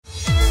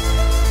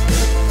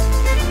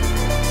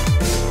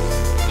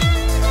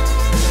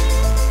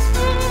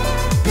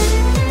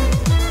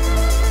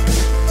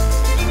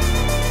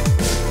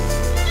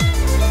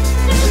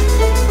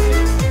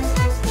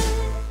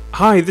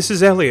Hi, this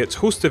is Elliot,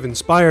 host of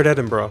Inspired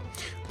Edinburgh.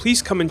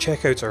 Please come and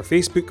check out our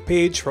Facebook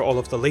page for all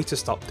of the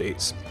latest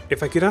updates.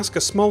 If I could ask a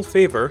small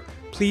favour,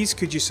 please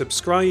could you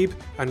subscribe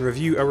and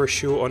review our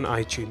show on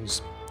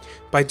iTunes.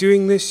 By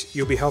doing this,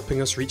 you'll be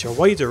helping us reach a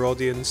wider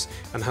audience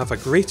and have a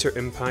greater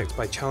impact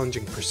by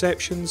challenging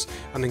perceptions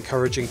and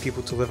encouraging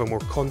people to live a more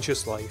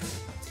conscious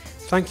life.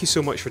 Thank you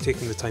so much for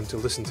taking the time to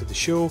listen to the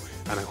show,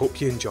 and I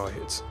hope you enjoy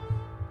it.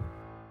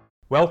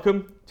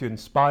 Welcome to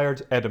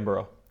Inspired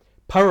Edinburgh.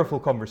 Powerful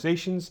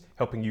conversations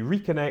helping you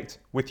reconnect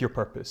with your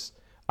purpose.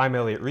 I'm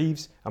Elliot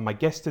Reeves, and my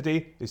guest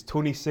today is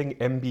Tony Singh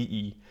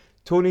MBE.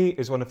 Tony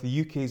is one of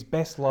the UK's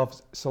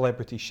best-loved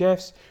celebrity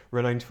chefs,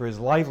 renowned for his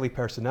lively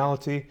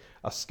personality,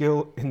 a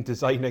skill in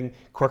designing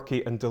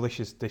quirky and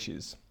delicious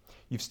dishes.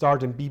 You've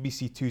starred in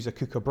BBC Two's A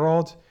Cook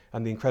Abroad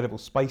and The Incredible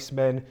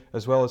Spicemen,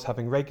 as well as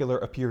having regular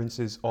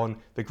appearances on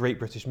The Great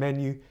British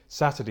Menu,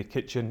 Saturday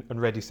Kitchen and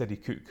Ready Steady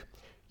Cook.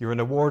 You're an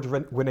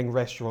award-winning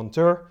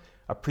restaurateur,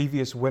 a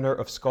previous winner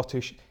of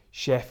Scottish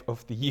Chef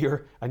of the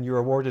Year, and you're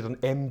awarded an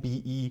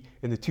MBE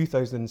in the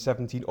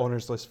 2017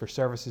 Honours List for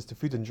services to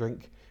food and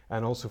drink,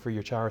 and also for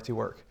your charity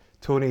work.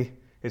 Tony,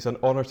 it's an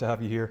honour to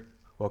have you here.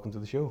 Welcome to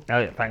the show.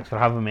 Elliot, thanks for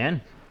having me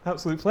in.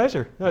 Absolute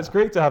pleasure. No, it's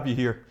great to have you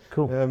here.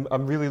 Cool.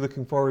 I'm really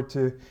looking forward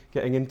to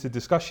getting into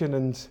discussion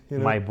and,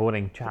 My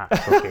boring chat.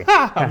 Okay.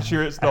 I'm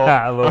sure it's not.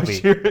 I'm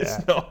sure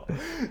it's not.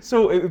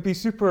 So it would be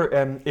super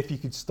if you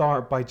could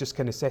start by just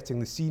kind of setting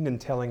the scene and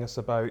telling us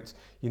about,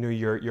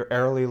 your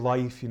early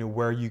life,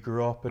 where you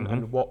grew up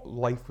and what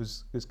life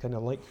was kind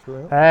of like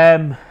growing up.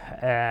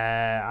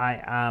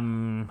 I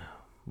am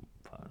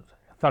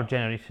third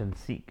generation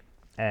Sikh,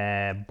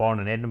 born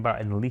in Edinburgh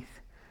in Leith.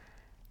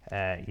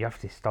 You have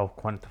to still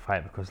quantify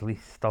it because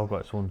Leith still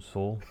got its own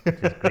soul, which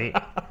is great.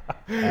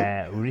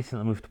 We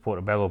recently moved to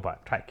Portobello,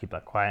 but I try to keep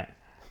that quiet.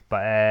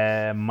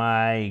 But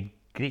my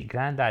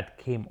great-granddad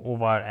came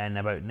over in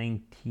about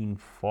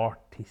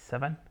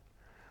 1947,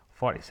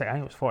 46, I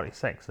think it was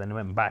 46, then they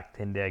went back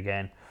to India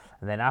again.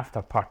 And then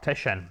after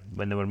partition,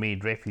 when they were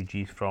made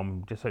refugees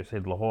from just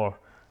outside Lahore,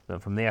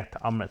 went from there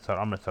to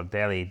Amritsar,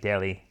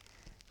 Delhi,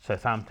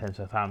 Southampton,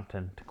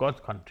 to God's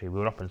country. We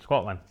were up in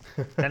Scotland.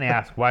 Then he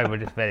asked why. We're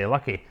just very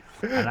lucky.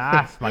 And I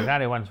asked my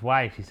granny once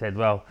why. She said,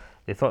 well,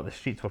 they thought the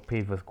streets were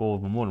paved with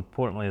gold, but more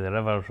importantly, the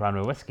rivers ran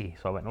with whiskey.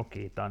 So I went,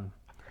 okay, done.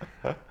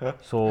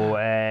 So,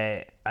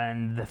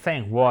 and the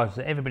thing was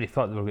that everybody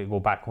thought they were going to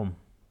go back home.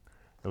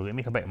 They were going to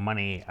make a bit of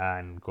money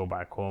and go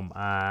back home.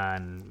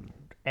 And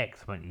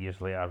X amount of years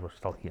later, we're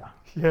still here.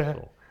 Yeah.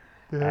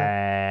 So,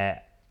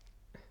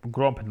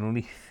 grew up in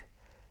Leith.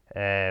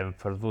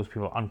 For those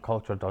people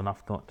uncultured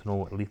enough not to know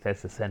what Leith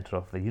is, the centre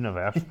of the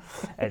universe,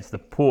 it's the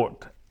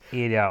port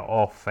area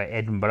of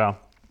Edinburgh.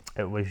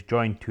 It was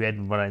joined to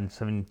Edinburgh in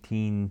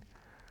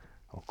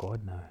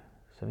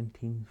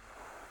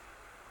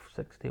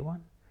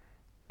 1761?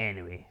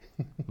 Anyway,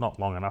 not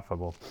long enough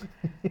ago.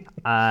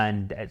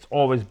 And it's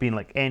always been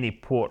like any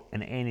port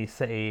in any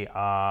city,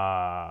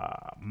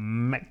 a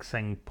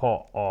mixing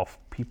pot of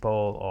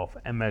people, of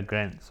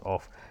immigrants,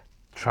 of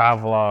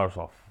travellers,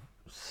 of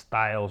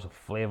styles, of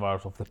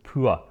flavours, of the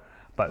poor,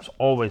 but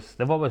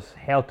they've always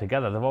held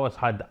together. They've always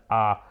had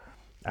a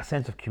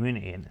sense of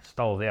community, and it's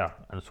still there.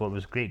 And so it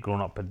was great growing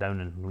up and down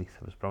in Leith.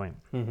 It was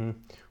brilliant. Mm-hmm.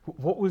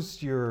 What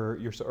was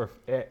your sort of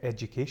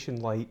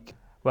education like?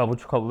 Well, we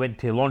went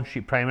to Lawn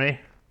Street Primary,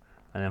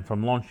 and then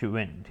from Lawn Street we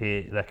went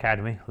to the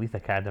academy, Leith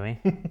Academy,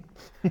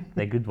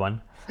 the good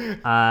one.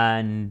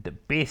 And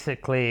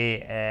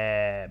basically,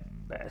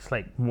 it's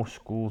like most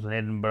schools in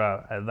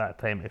Edinburgh at that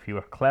time. If you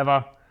were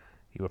clever,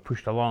 you were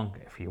pushed along.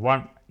 If you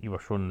weren't, you were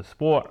shown the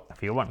sport.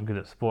 If you weren't good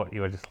at sport,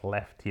 you were just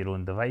left to your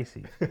own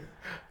devices.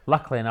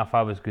 Luckily enough,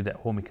 I was good at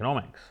home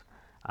economics,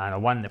 and I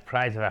won the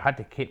prize. I had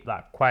to keep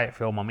that quiet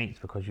for all my mates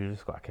because you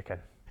just got to kick in.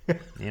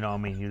 You know what I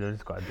mean? You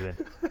just got to do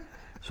it.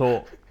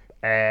 So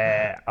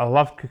I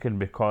loved cooking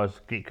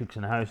because great cooks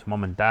in the house,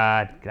 mum and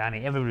dad,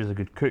 granny, everybody's a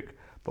good cook.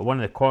 But one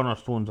of the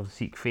cornerstones of the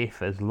Sikh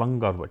faith is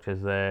Langar, which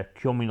is a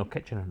communal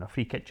kitchen, a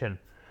free kitchen.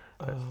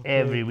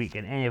 Every week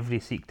in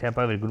every Sikh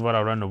temple, every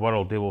Gurdwara around the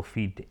world, they will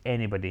feed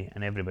anybody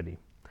and everybody.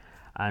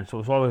 And so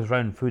it's always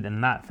around food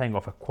and that thing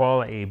of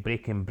equality,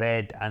 breaking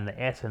bread, and the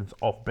essence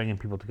of bringing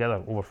people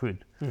together over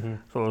food. Mm-hmm.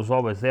 So it was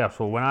always there.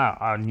 So when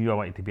I knew I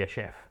wanted to be a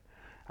chef,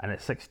 and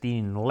at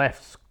 16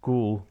 left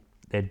school,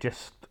 they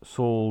just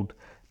sold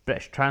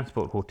British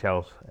Transport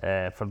hotels.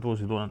 For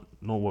those who don't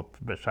know what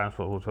British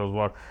Transport hotels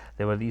were,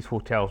 they were these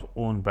hotels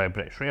owned by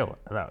British Rail.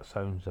 That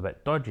sounds a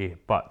bit dodgy,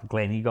 but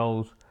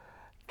Gleneagles,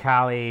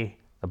 Cali,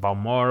 the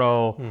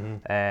Balmoral,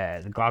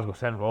 the Glasgow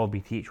Central, all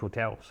BTH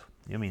hotels.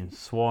 You know what I mean?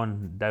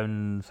 Swan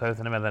down south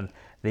and everything.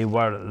 They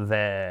were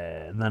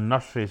the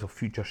nurseries of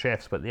future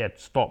chefs, but they had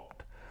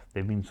stopped.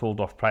 They've been sold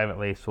off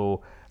privately,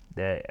 so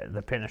the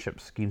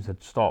apprenticeship schemes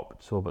had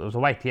stopped. So, but there was a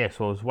YTS,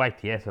 so I was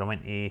YTS, and I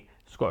went to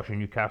Scottish and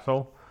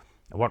Newcastle.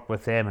 I worked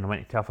with them, and I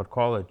went to Telford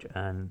College,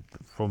 and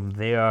from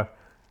there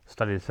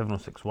studied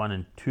 706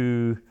 and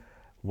 2.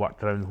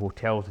 Worked around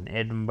hotels in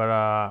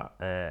Edinburgh.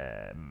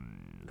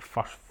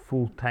 First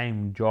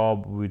full-time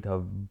job would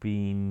have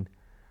been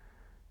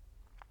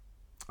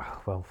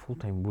well, full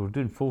time. We were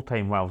doing full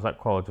time while I was at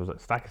college. I was at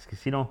Stackis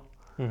Casino.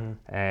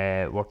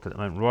 Worked at the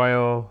Mount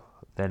Royal,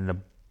 then the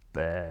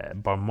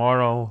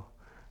Balmoral,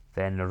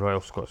 then the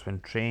Royal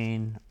Scotsman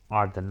Train,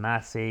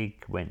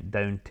 Ardnasig, went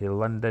down to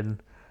London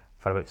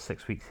for about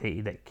 6 weeks,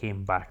 hated it,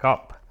 came back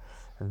up,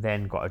 and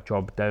then got a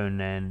job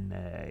down in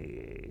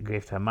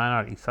Gravetown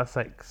Manor, East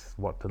Sussex,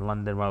 worked in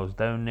London while I was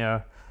down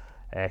there,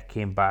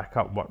 came back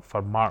up, worked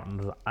for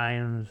Martin's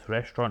Irons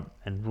restaurant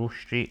in Rose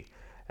Street.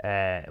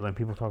 When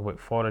people talk about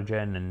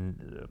foraging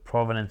and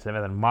provenance and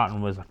everything,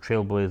 Martin was a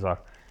trailblazer.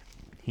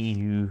 He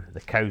knew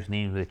the cow's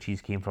names where the cheese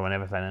came from and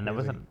everything, and it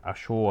wasn't a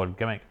show or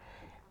gimmick.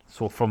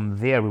 So from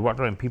there, we worked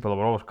around people that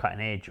were always cutting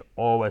edge,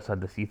 always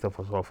had this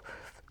ethos of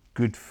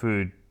good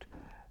food,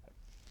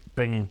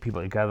 bringing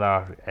people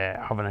together,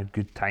 having a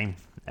good time.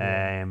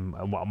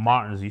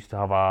 Martin's used to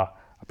have a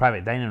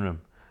private dining room,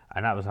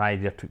 and that was an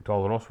idea I took to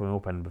Oloroso when we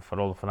opened. For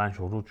all the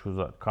financial roadshows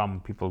that come,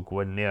 people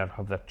go in there,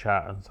 have their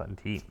chat and something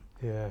to eat.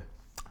 Yeah.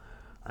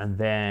 And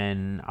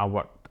then I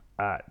worked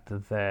at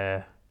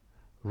the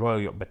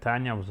Royal York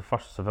Britannia. I was the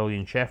first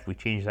civilian chef. We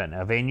changed that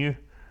into a venue.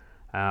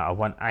 I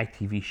won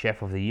ITV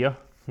Chef of the Year.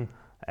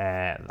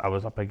 I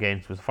was up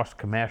against, it was the first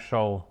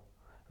commercial,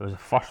 it was the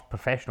first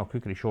professional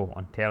cookery show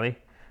on telly.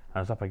 I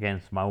was up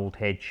against my old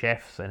head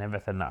chefs and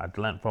everything that I'd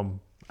learnt from,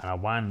 and I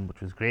won,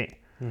 which was great.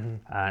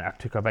 And I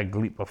took a big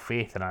leap of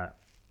faith, and I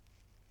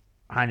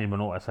handed my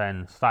notice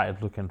in,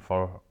 started looking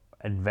for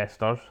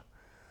investors,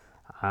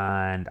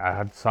 and I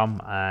had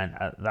some. And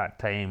at that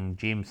time,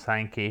 James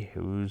Sankey,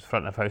 who was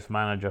front of house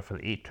manager for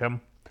the Atrium,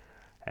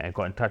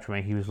 got in touch with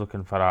me. He was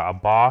looking for a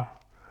bar,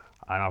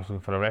 and I was looking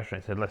for a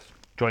restaurant. He said, let's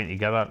join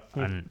together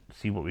and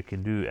see what we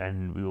can do.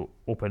 And we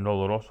opened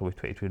Oloroso with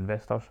 22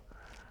 investors.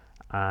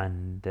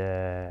 And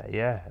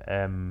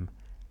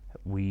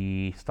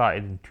we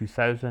started in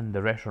 2000.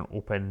 The restaurant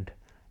opened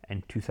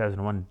in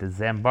 2001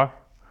 December,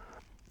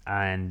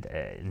 and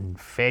in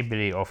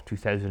February of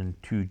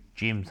 2002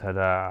 James had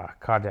a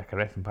cardiac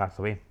arrest and passed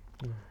away,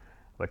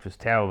 which was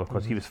terrible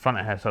because he was front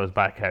of house, I was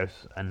back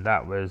house, and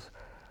that was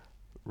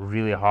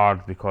really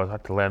hard because I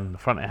had to learn the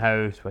front of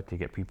house, we had to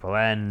get people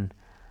in,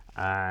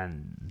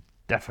 and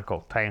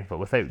difficult times. But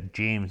without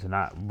James and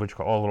that, which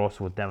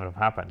Oloroso would never have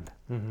happened.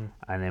 And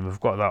then we've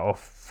got that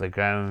off the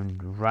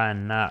ground,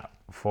 ran that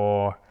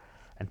for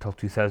until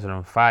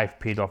 2005,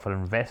 paid off our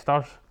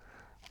investors,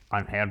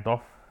 unheard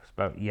of. It's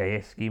about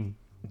EIS scheme,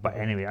 but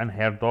anyway,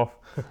 unheard of.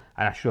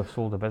 And I should have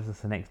sold the business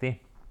the next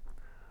day,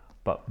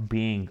 but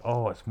being,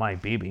 it's my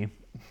baby,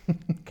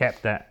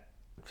 kept it.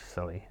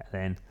 Silly. And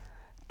then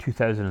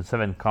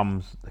 2007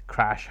 comes, the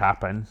crash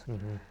happens,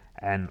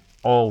 and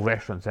all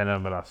restaurants in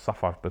Edinburgh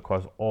suffer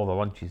because all the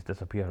lunches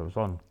disappear. It was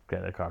on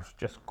credit cards,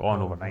 just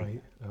gone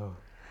overnight. Right.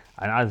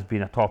 And as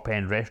being a top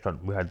end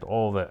restaurant, we had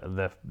all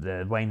the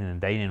wining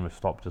and dining was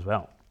stopped as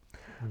well.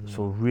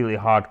 So really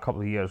hard couple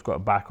of years, got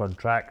it back on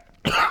track,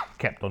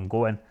 kept on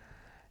going.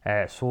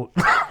 Sold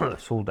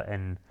it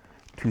in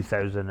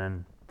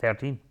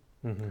 2013,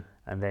 and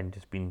then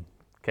just been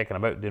kicking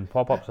about doing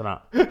pop-ups and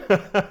that.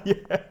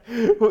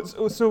 Yeah. Well,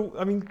 so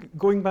I mean,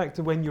 going back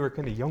to when you were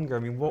kind of younger, I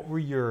mean, what were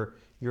your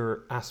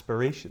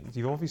aspirations?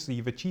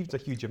 You've achieved a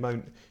huge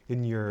amount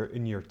in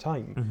your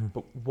time,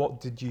 but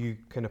what did you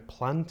kind of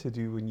plan to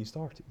do when you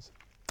started?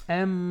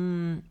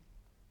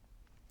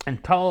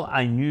 Until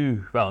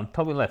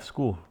we left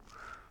school,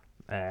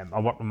 I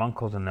worked with my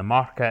uncles in the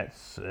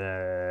markets,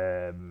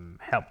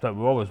 helped out.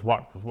 We always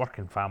worked with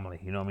working family,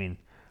 you know what I mean?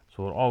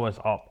 So we're always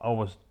up,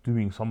 always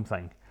doing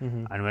something.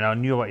 And when I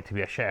knew I wanted to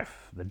be a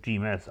chef, the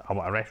dream is I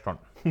want a restaurant.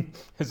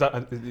 Is that?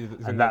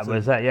 And that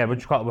was it. Yeah, we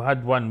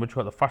had one.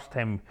 The first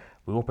time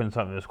we opened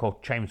something that was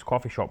called Chimes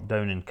Coffee Shop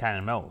down in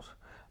Cannon Mills,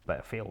 but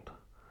it failed.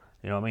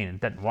 You know what I mean?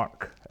 It didn't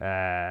work.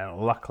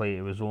 Luckily,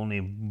 it was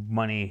only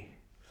money.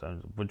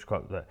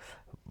 That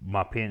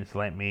my parents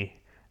let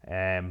me.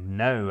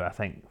 Now I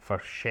think for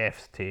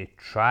chefs to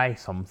try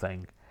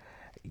something,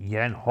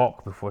 you're in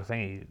hock before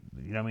thinking.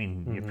 You know what I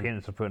mean? Your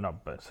parents are putting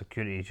up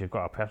securities. You've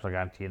got a personal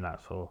guarantee in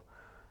that. So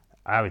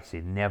I would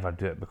say never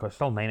do it, because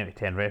still 9 out of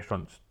 10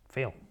 restaurants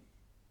fail.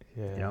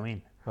 Yeah. You know what I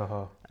mean?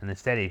 And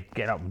instead of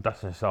getting up and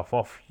dusting yourself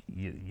off,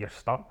 you're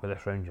stuck with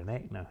this round your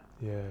neck now.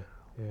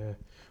 Yeah.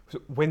 So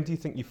when do you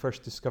think you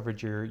first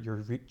discovered your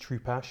true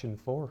passion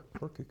for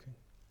cooking?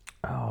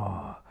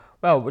 Oh,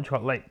 well,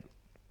 like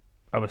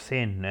I was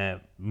saying,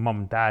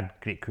 mum, dad,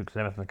 great cooks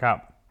and everything like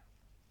that.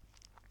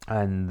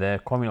 And the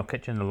communal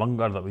kitchen, the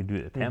lungar that we do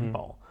at the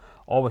temple,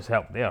 always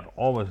helped there.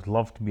 Always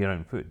loved to be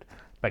around food.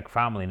 Big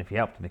family, and if you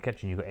helped in the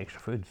kitchen, you got extra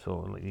food. So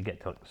like, you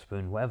get to like,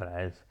 spoon, whatever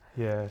it is.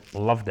 Yeah.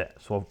 Loved it.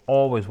 So I've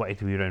always wanted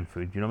to be around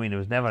food. You know what I mean? There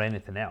was never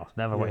anything else.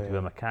 Never wanted to be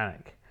a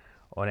mechanic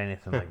or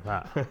anything like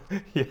that.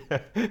 Yeah.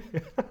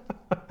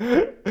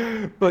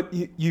 But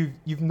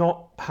you've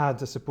not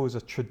had, I suppose,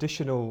 a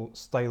traditional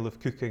style of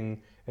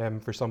cooking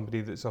for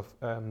somebody that's of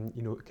kind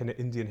of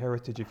Indian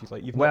heritage, if you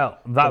like.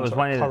 That was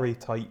one of the curry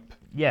type.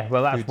 Yeah,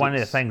 well, that's one of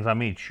the things I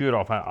made sure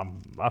of.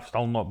 I've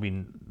still not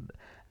been.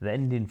 The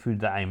Indian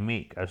food that I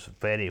make is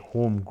very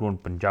homegrown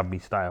Punjabi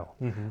style,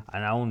 and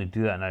I only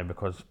do that now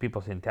because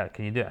people say,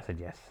 "Can you do it?" I said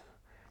yes,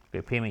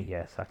 They pay me,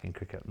 yes, I can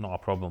cook it, not a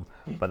problem.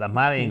 But the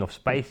marrying of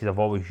spices I've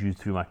always used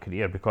through my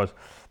career, because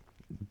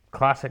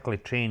classically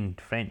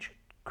trained French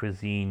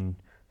cuisine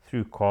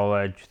through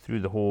college, through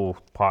the whole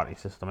party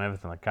system,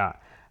 everything like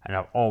that, and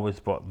I've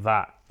always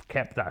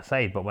kept that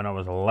aside. But when I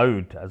was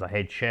allowed as a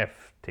head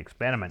chef to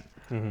experiment,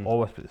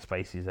 always put the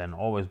spices in,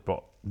 always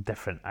brought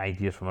different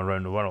ideas from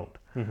around the world.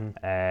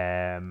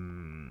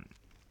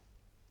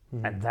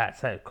 And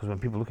that's it, because when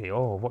people look at you,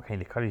 oh, what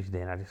kind of curries do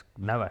you do? And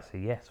now I say,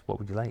 yes, what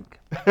would you like?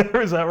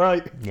 Is that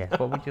right? Yes,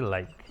 what would you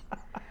like?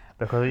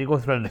 Because when you go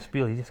through the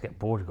spiel, you just get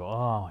bored. You go,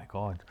 oh my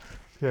God.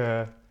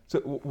 Yeah. So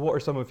what are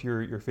some of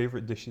your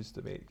favourite dishes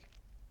to make?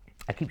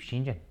 It keeps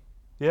changing.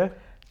 Yeah?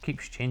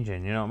 Keeps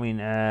changing, you know what I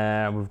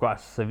mean? We've got a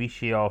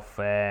ceviche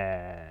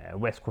of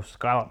West Coast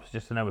scallops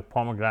just now with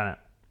pomegranate.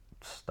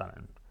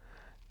 Stunning.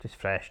 Just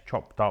fresh,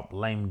 chopped up,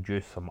 lime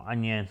juice, some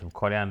onion, some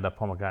coriander,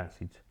 pomegranate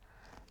seeds.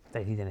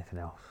 Don't need anything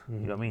else. You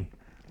know what I mean?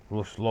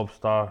 Roast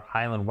lobster,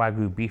 Highland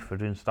Wagyu beef, we're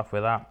doing stuff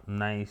with that.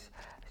 Nice.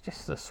 It's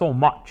just there's so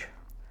much.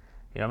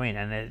 You know what I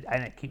mean?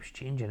 And it keeps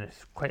changing.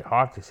 It's quite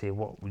hard to say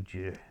what would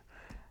you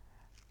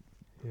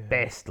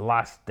best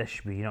last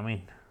dish be, you know what I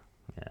mean?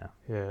 Yeah.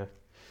 Yeah.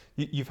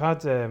 You've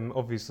had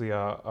obviously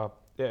a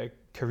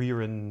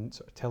career in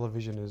sort of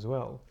television as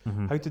well.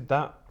 How did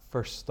that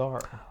first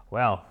start?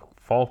 Well,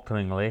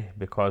 falteringly,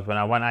 because when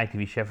I won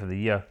ITV Chef of the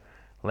Year,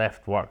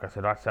 left work, I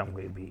said, that's something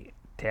going to be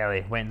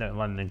telly. Went down to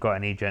London, got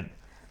an agent,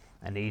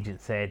 and the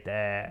agent said,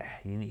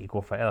 you need to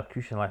go for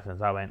elocution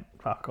lessons. I went,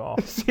 fuck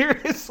off.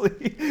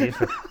 Seriously?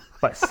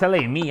 But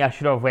silly me, I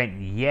should have went,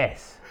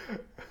 yes.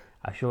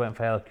 I should have went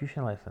for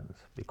elocution lessons,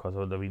 because it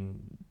would have been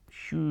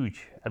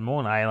huge. In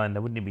Moan Island, I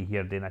wouldn't be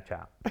here doing a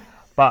chat.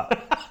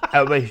 But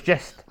it was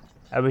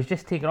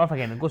just taken off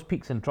again. It goes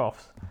peaks and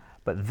troughs.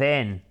 But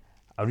then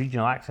a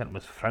regional accent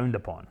was frowned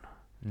upon.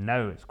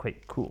 Now it's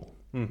quite cool.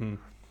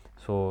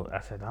 So I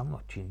said, I'm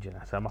not changing.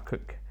 I said, I'm a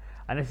cook.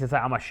 And this is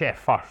that I'm a chef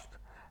first.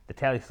 The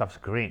telly stuff's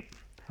great,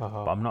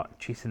 but I'm not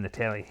chasing the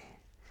telly.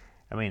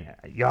 I mean,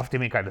 you have to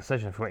make a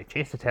decision. If you want to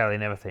chase the telly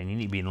and everything, you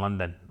need to be in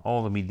London.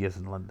 All the media's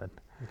in London.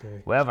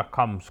 Okay. Whatever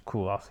comes,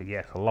 cool. I'll say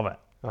yes. I love it.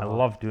 I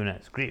love doing it.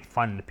 It's great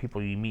fun. The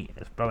people you meet,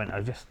 it's brilliant.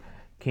 I just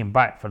came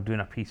back for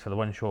doing a piece for the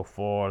one show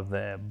for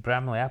the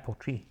Bramley apple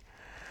tree.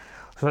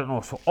 So I don't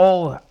know. So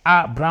all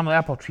Bramley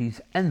apple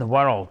trees in the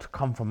world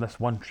come from this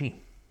one tree,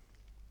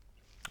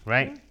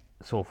 right?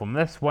 So from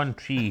this one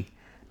tree,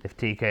 they've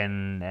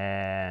taken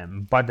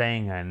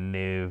budding and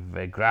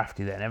they've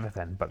grafted it and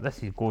everything. But this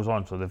goes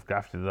on, so they've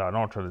grafted it an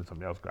orchard and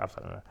somebody else grafts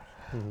it.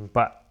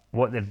 But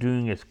what they're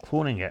doing is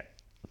cloning it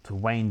to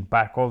wind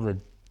back all the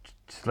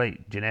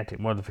slight genetic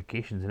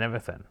modifications and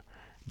everything,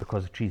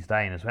 because the tree's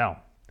dying as well.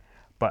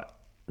 But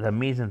the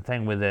amazing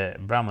thing with the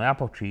Bramley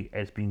apple tree,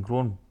 it's been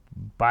grown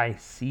by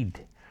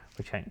seed,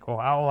 which I think,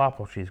 all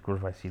apple trees grow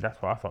by seed.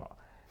 That's what I thought.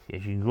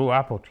 Yes, you can grow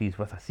apple trees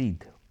with a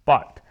seed,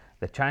 but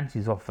the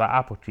chances of that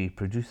apple tree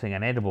producing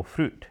an edible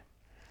fruit,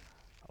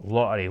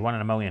 lottery, 1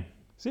 in a million.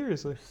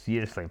 Seriously?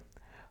 Seriously.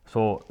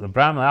 So the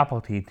Bramley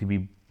apple tree to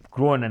be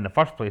grown in the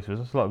first place was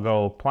this little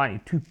girl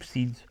planted 2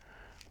 seeds.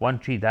 One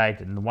tree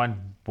died and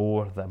one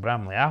bore the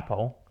Bramley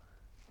apple.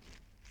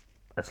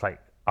 It's like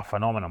a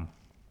phenomenon.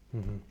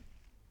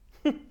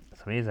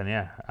 It's amazing,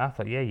 yeah. I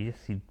thought, you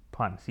just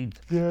plant seeds.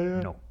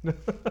 Yeah. No.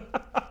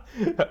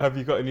 Have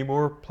you got any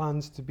more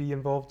plans to be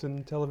involved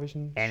in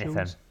television Anything.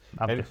 shows?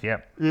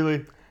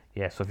 Really?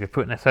 Yeah, so if you're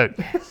putting this out,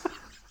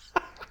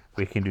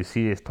 we can do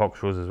serious talk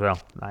shows as well.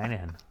 Not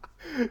anything.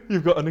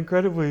 You've got an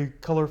incredibly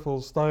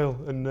colourful style,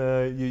 and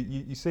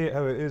you say it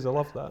how it is. I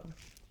love that.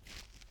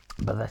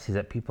 But this is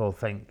it. People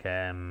think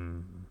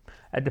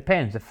it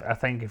depends. I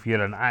think if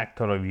you're an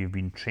actor or you've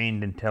been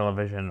trained in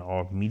television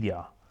or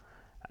media,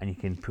 and you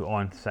can put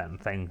on certain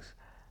things,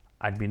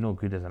 I'd be no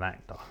good as an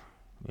actor.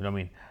 You know what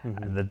I mean?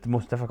 And the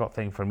most difficult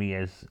thing for me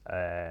is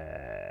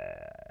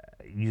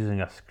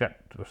using a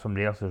script or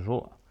somebody else has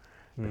wrote,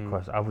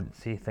 because I wouldn't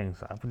say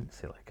things. I wouldn't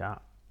say like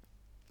that.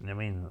 You know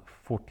what I mean?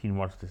 14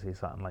 words to say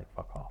something like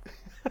 "fuck off."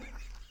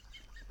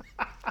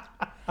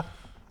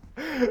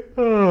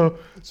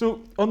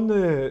 So on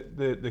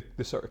the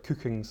sort of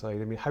cooking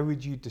side, I mean, how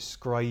would you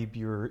describe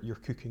your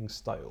cooking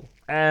style?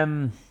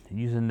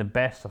 Using the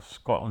best of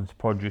Scotland's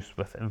produce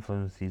with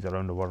influences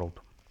around the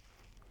world,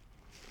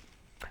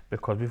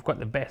 because we've got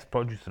the best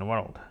produce in the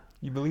world.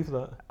 You believe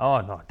that?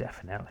 Oh no,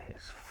 definitely,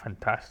 it's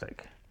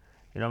fantastic.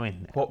 You know what I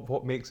mean?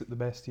 What makes it the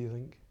best, do you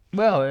think?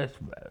 Well, it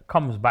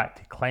comes back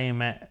to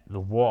climate, the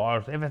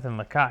waters, everything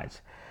like that.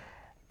 It's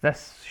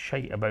this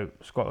shite about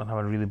Scotland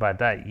having a really bad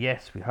diet.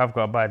 Yes, we have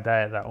got a bad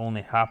diet. That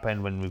only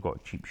happened when we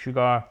got cheap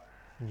sugar,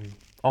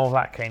 all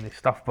that kind of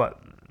stuff. But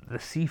the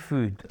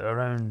seafood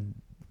around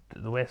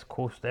the west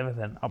coast,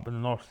 everything up in the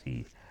North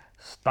Sea,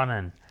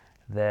 stunning.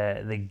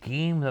 The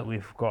game that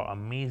we've got,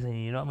 amazing.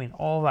 You know what I mean?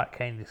 All that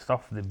kind of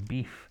stuff. The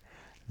beef,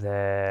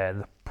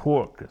 the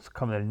pork that's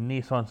coming, the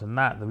renaissance and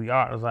that, the wee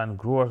artisan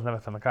growers and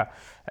everything like that.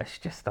 It's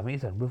just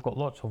amazing. We've got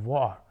lots of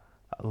water.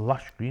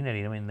 Lush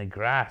greenery. I mean, the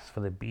grass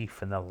for the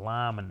beef and the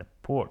lamb and the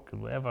pork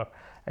and whatever.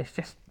 It's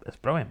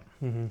brilliant.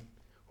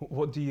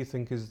 What do you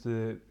think is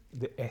the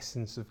the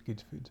essence of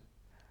good food?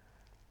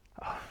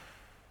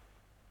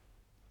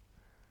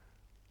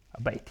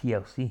 A bit of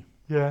TLC.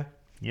 Yeah.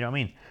 You know what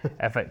I mean?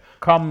 If it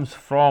comes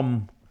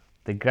from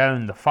the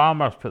ground, the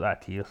farmers put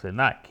that TLC and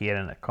that care,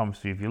 and it comes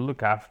through. If you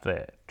look after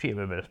it, treat it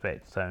with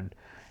respect, sound.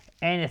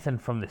 Anything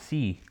from the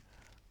sea,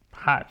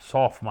 hats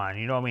off, man.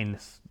 You know what I mean?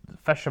 The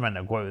fishermen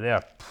that go out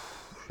there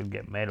should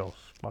get medals.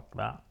 Fuck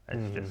that.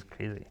 It's just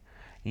crazy.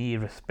 You need to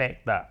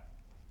respect that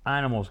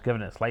animal's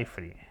giving its life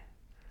for you,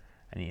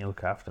 and you need to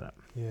look after it.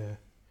 Yeah.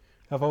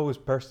 I've always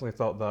personally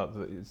thought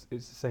that it's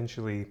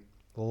essentially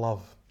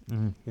love.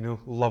 You know,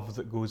 love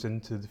that goes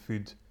into the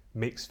food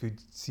makes food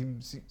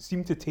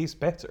seem to taste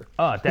better.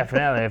 Oh,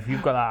 definitely. If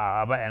you've got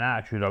that a bit of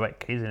attitude, a bit of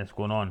craziness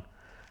going on,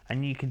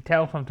 and you can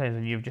tell sometimes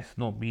when you've just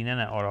not been in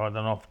it or had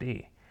an off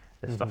day,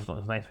 the stuff's not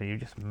as nice when you're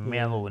just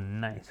mellow and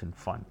nice and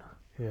fun.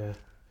 Yeah.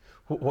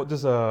 What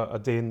does a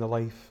day in the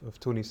life of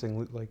Tony Singh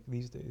look like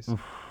these days?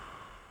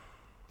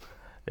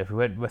 If we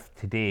went with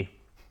today,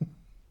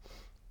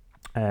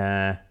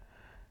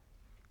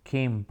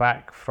 came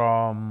back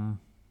from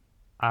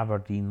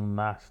Aberdeen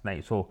last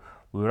night. So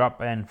we were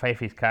up in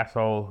Fifey's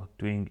Castle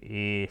doing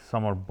a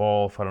summer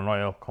ball for an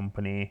oil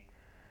company.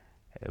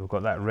 We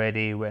got that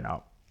ready, went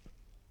up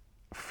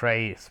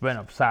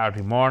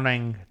Saturday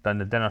morning, done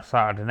the dinner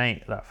Saturday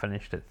night, that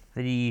finished at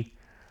 3,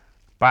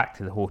 back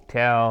to the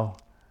hotel,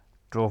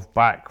 drove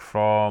back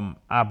from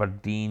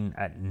Aberdeen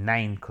at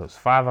 9 because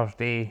Father's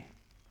Day,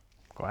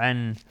 got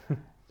in,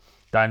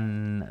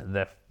 done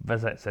the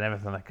visits and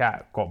everything like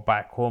that, got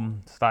back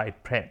home, started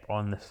prep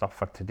on the stuff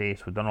for today,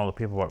 so done all the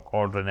paperwork,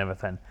 ordering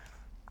everything,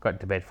 got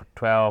to bed for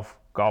 12,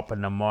 got up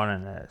in the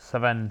morning at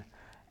 7,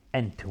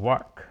 into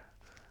work,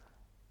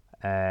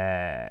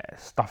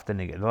 stuff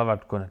didn't get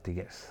delivered, going to have to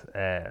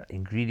get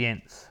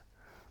ingredients,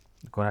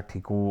 going to have to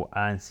go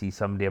and see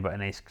somebody about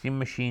an ice cream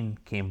machine,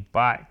 came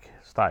back,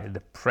 started the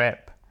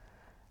prep,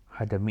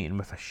 had a meeting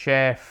with a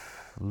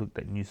chef, looked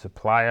at new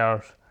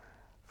suppliers,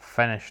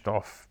 finished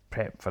off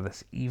prep for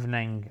this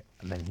evening,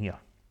 and then here.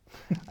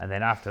 And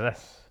then after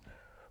this,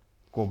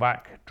 go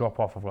back, drop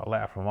off, I've got a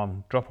letter from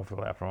mum, drop off the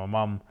letter from my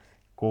mum,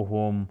 go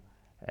home,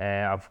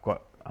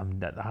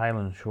 I'm at the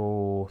Highland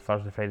Show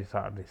Thursday, Friday,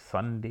 Saturday,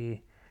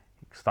 Sunday,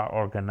 start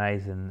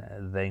organising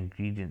the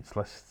ingredients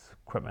lists,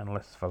 equipment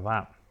lists for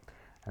that,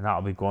 and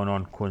that'll be going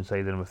on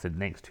coinciding with the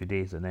next 2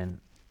 days, and then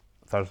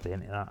Thursday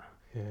into that.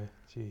 Yeah,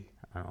 gee.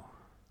 I know.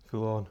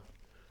 Full on.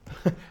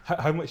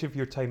 How much of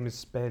your time is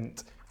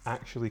spent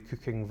actually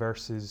cooking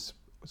versus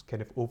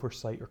kind of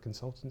oversight or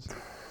consultancy?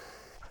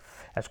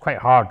 It's quite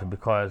hard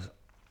because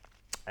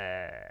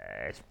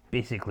it's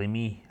basically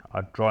me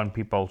drawing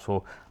people,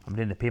 so I'm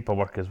doing the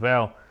paperwork as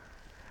well.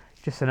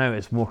 Just now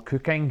it's more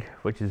cooking,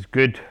 which is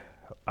good.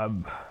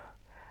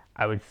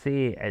 I would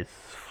say it's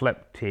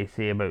flipped to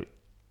say about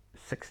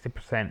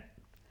 60%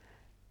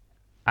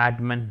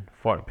 admin,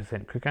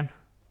 40% cooking,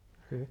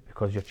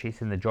 because you're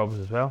chasing the jobs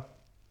as well.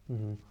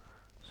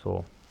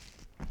 So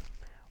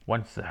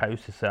once the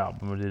house is set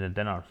up and we're doing the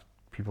dinners,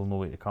 people know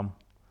where to come,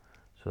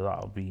 so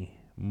that'll be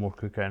more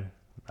cooking.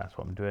 That's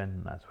what I'm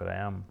doing, that's where I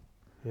am.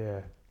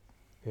 Yeah.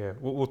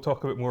 We'll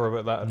talk a bit more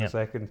about that in a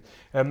second.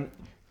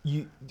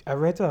 I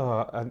read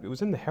it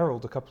was in the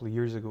Herald a couple of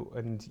years ago,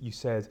 and you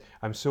said,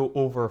 I'm so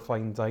over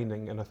fine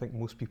dining, and I think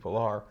most people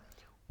are.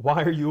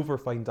 Why are you over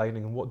fine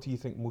dining, and what do you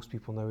think most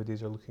people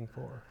nowadays are looking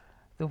for?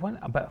 They want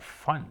a bit of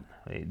fun.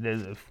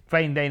 The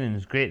fine dining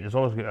is great, there's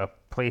always got a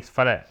place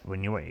for it.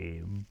 When you want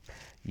to,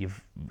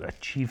 you've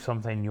achieved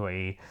something, you want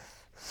to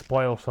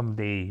spoil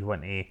somebody, you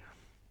want to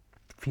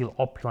feel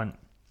opulent,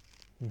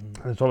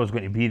 there's always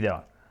going to be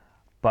there.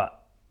 But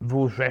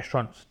those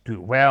restaurants do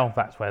it well,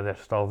 that's why they're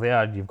still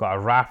there. You've got a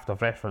raft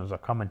of restaurants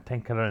that come and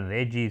tinker around the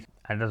edges,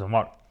 and it doesn't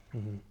work.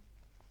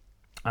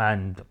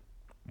 And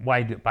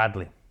why do it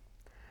badly?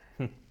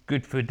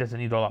 Good food doesn't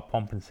need all that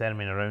pomp and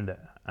ceremony around it,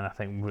 and I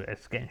think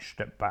it's getting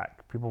stripped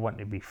back. People want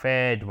to be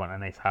fed, want a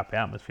nice happy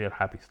atmosphere,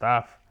 happy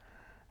staff,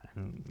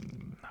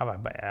 and have a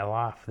bit of a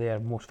laugh there.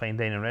 Most fine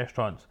dining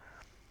restaurants,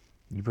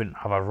 you wouldn't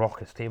have a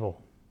raucous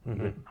table, you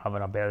wouldn't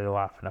having a belly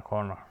laugh in a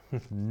corner.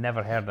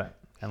 Never heard it.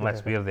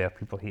 Unless we're there,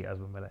 people hate us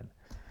when we're in.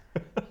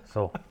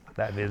 So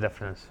that'd be the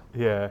difference.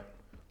 Yeah.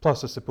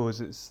 Plus, I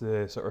suppose it's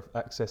the sort of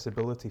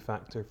accessibility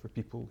factor for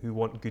people who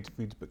want good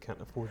food but can't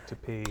afford to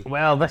pay.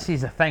 Well, this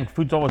is the thing.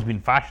 Food's always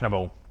been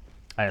fashionable,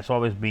 and it's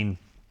always been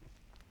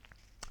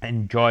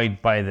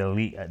enjoyed by the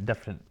elite at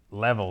different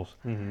levels.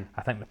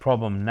 I think the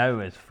problem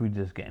now is food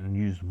is getting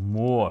used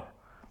more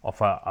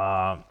of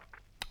a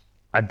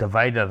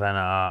divider than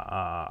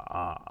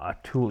a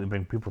tool to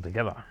bring people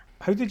together.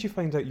 How did you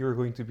find out you were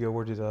going to be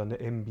awarded an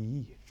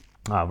MBE?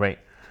 Right.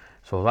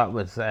 So that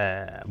was,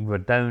 we were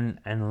down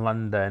in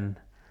London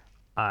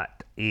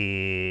at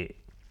a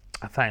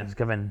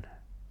Thanksgiving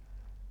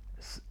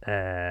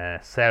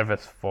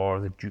service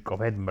for the Duke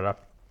of Edinburgh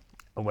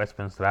at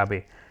Westminster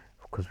Abbey,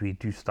 because we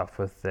do stuff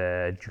with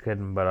the Duke of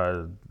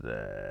Edinburgh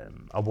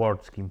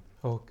award scheme.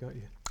 Oh, got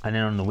you. And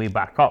then on the way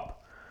back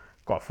up,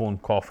 got a phone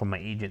call from my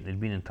agent. They'd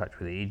been in touch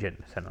with the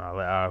agent, sent her a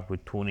letter,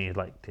 would Tony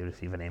like to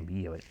receive an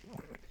MBE? I went,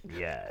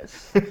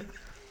 yes.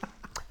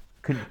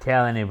 couldn't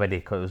tell anybody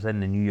because it was in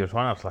the New Year's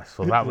honours list,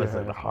 so that was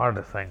like the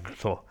hardest thing.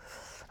 So,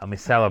 and we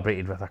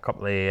celebrated with a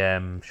couple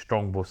of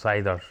Strongbow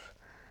ciders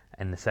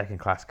in the second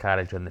class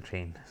carriage on the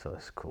train, so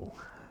it's cool.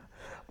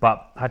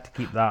 But had to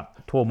keep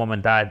that. Told Mum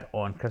and Dad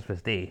on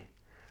Christmas Day,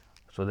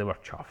 so they were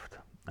chuffed.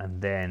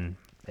 And then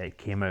it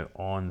came out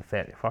on the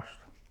 31st,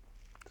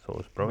 so it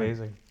was brilliant.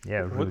 Amazing.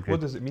 Yeah, it was really good.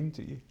 What does it mean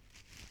to you?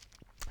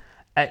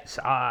 It's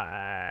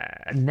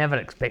I never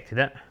expected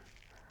it.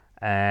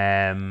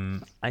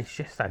 It's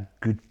just a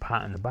good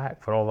pat on the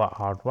back for all that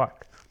hard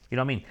work. You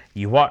know what I mean?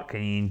 You work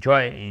and you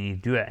enjoy it and you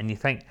do it and you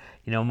think,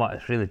 you know what,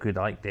 it's really good.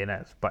 I like doing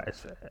it. But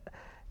it's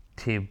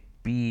to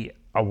be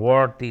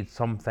awarded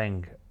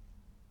something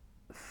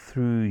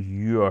through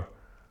your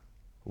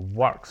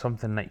work,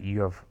 something that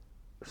you have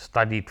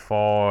studied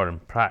for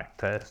and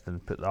practiced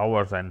and put the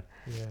hours in.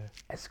 Yeah.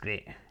 It's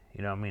great.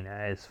 You know what I mean?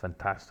 It is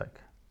fantastic.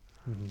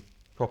 Mm-hmm.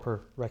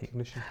 Proper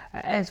recognition.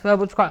 It's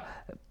well,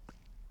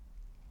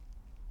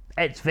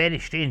 it's very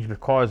strange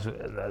because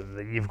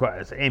you've got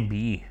this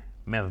MBE,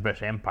 Member of the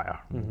British Empire,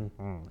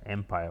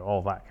 Empire,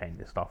 all that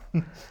kind of stuff.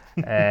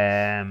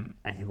 And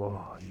you go,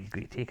 oh, you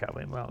got to take it. I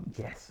went, well,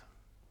 yes.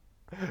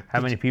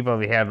 How many people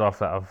have you heard of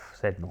that have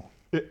said no?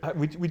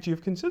 Would you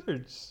have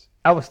considered?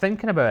 I was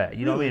thinking about it,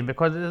 you know what I mean,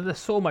 because there's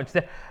so much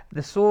there.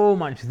 There's so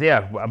much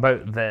there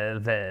about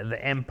the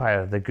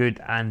empire, the good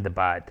and the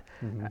bad.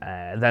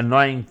 The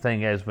annoying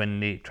thing is when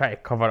they try to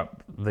cover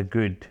up the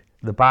good,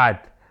 the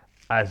bad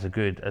as the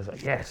good, as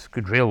like, yes,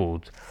 good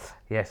railroads.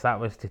 Yes, that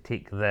was to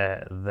take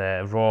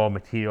the raw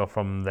material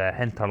from the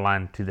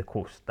hinterland to the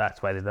coast.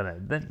 That's why they done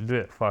it. They didn't do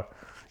it for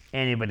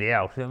anybody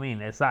else. You know what I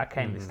mean? It's that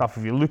kind of stuff.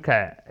 If you look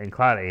at it in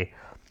clarity,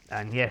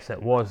 and yes,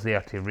 it was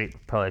there to rape,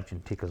 pillage,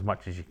 and take as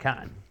much as you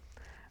can.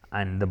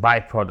 And the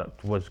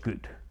byproduct was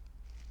good.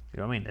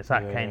 You know what I mean? It's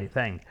that kind of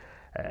thing.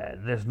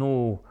 There's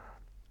no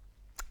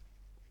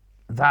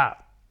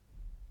that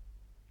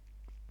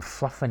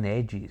fluffing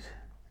edges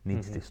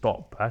needs to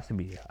stop. It has to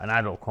be an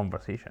adult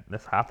conversation.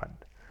 This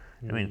happened.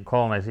 I mean,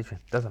 colonization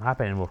doesn't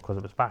happen anymore because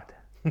it was bad.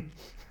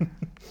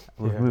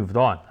 We've moved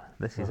on.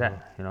 This is it.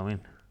 You know what I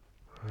mean?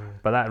 Yeah.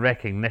 But that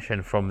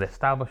recognition from the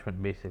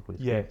establishment, basically.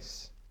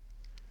 Yes.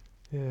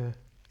 Yeah.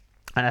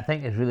 And I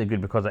think it's really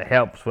good because it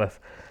helps with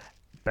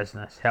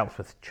business, helps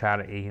with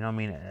charity. You know what I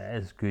mean? It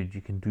is good.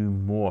 You can do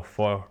more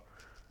for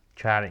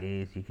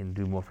charities. You can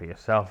do more for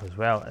yourself as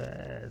well.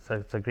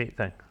 It's a great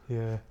thing.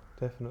 Yeah,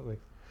 definitely.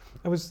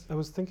 I was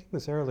thinking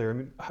this earlier. I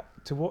mean,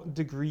 to what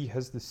degree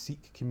has the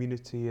Sikh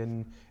community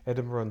in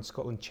Edinburgh and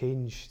Scotland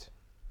changed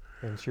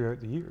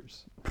throughout the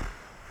years?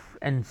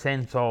 In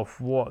sense of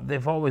what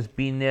they've always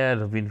been there.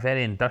 They've been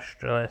very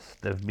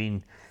industrialist. They've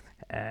been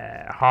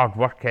hard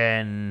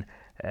working.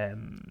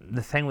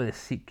 The thing with the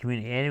Sikh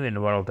community anywhere in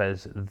the world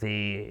is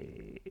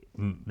they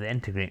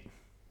integrate.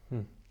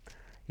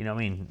 You know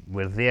what I mean?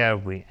 We're there.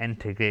 We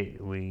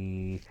integrate.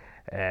 We're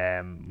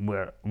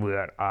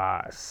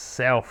a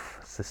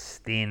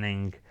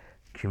self-sustaining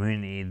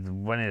community.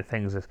 One of the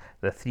things is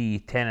the three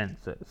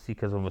tenets that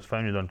Sikhism was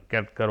founded on: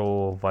 Gird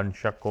Karo, Van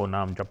Shako,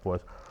 Nam Jap,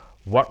 was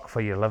work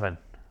for your living,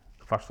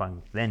 the first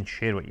thing, then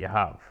share what you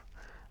have,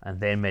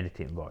 and then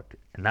meditate on God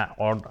in that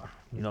order.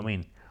 You know what I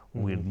mean?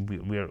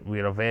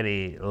 We're a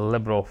very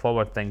liberal,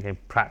 forward-thinking,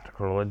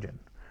 practical religion.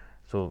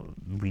 So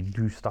we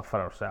do stuff for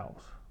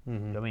ourselves. You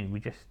know what I mean?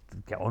 We just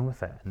get on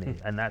with it,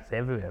 and that's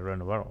everywhere around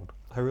the world.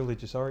 How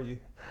religious are you?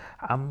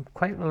 I'm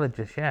quite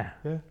religious, yeah.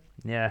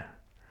 Yeah.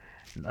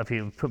 If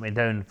you put me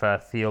down for a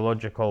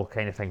theological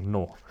kind of thing,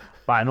 no.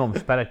 But I know I'm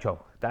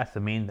spiritual. That's the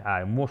main.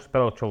 I'm more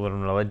spiritual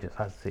than religious,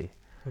 I'd say.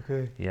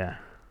 Okay. Yeah.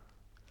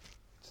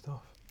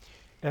 Stuff.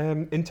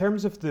 In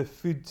terms of the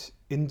food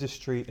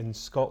industry in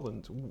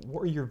Scotland,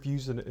 what are your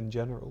views on it in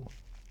general?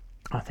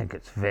 I think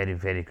it's very,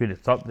 very good.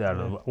 It's up there.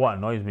 Yeah. What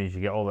annoys me is you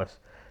get all this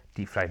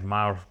deep fried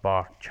Mars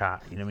bar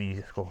chat. You know what I mean?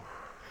 You just go,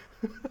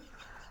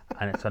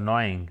 and it's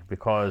annoying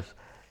because,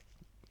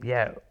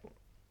 yeah,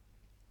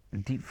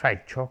 deep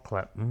fried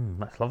chocolate.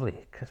 That's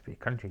lovely, crispy,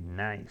 crunchy,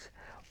 nice.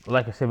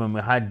 Like I said, when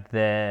we had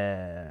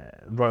the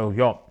Royal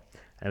Yacht,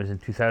 and it was in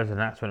 2000.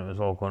 That's when it was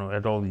all going on. We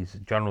had all these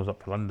journals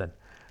up to London,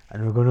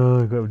 and we were going, oh,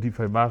 we got a deep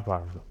fried Mars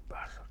bar. I was like,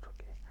 bastard,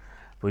 okay.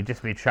 But we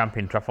just made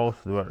champagne truffles.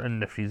 They were in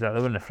the freezer.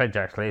 They were in the fridge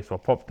actually, so I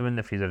popped them in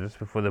the freezer just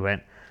before they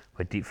went.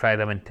 We deep fried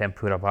them in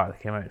tempura bar. They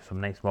came out with some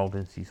nice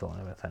Malden sea salt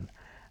and everything.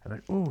 I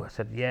went, ooh, I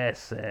said,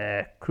 yes,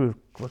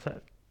 what's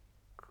it?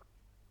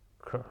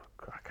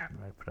 I can't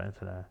remember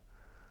pronouncing it.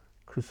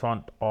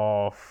 Croissant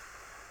of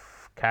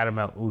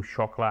caramel au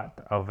chocolat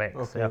avec.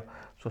 Okay.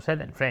 So I said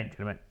it in French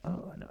and I went,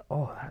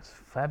 oh, that's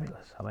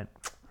fabulous. I went,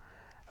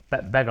 a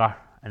bit bigger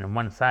and in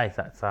one size,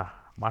 that's a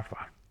Mars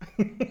bar.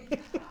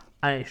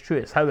 And it's true,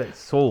 it's how it's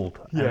sold,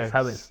 and it's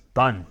how it's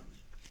done.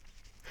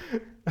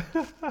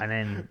 And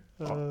then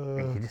you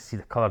can just see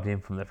the colour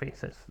drain from their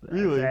faces.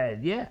 Really?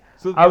 Yeah.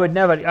 So I would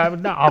not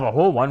have a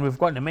whole one. We've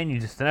got in the menu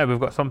just now. We've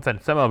got something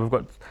similar. We've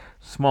got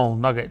small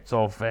nuggets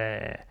of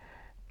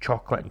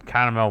chocolate and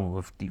caramel.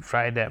 We've deep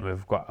fried it.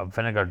 We've got a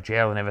vinegar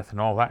gel and everything,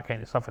 all that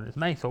kind of stuff, and it's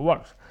nice. It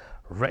works.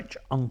 Rich,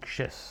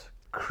 unctuous,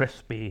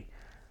 crispy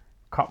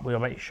cut with a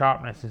bit of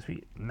sharpness and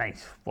sweet.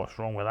 Nice. What's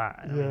wrong with that?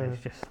 I mean,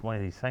 it's just one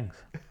of these things.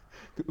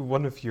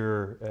 One of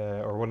your,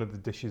 or one of the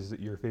dishes that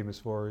you're famous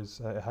for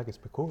is haggis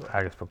pakora.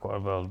 Haggis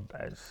pakora, well,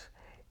 it's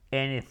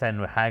anything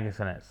with haggis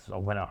in it's a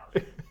winner.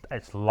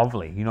 It's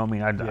lovely, you know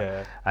what I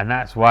mean? And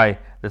that's why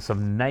there's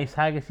some nice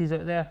haggises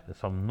out there, there's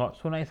some not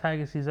so nice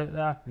haggises out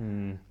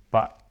there,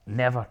 but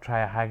never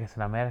try a haggis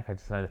in America.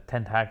 Just a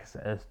tinned haggis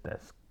is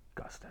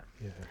disgusting.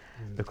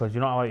 Because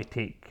you're not allowed to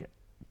take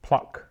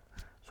pluck,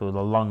 so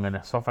the lung and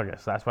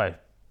esophagus. That's why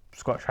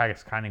Scottish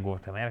haggis can't go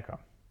to America.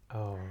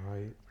 Oh,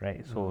 right.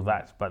 Right, so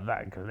that got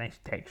a nice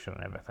texture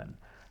and everything.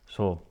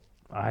 So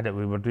I had it,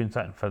 we were doing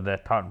something for the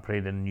Tartan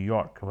Parade in New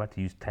York. We had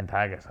to use tinned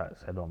haggis. I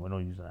said, we're not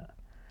using it.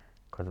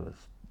 Because it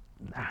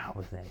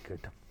wasn't any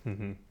good.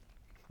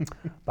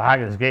 But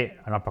haggis is great.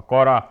 And a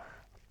pakora,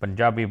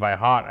 Punjabi by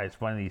heart,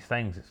 it's one of these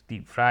things. It's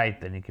deep fried,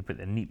 then you can put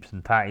the neeps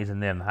and tatties in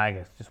there and the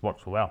haggis. It just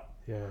works so well.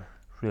 Yeah.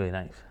 It's really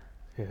nice.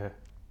 Yeah.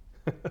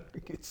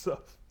 Good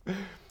stuff.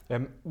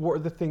 What are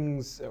the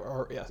things,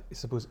 or I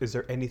suppose, is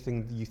there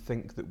anything you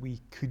think that we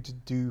could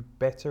do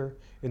better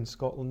in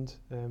Scotland?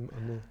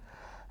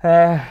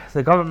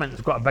 The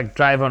government's got a big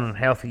drive on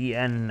healthy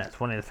eating. It's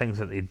one of the things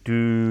that they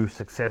do.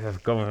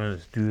 Successive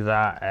governments do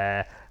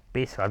that.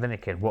 Basically, I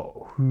don't care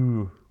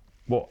who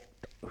or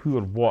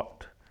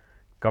what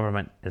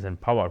government is in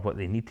power. What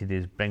they need to do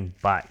is bring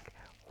back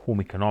home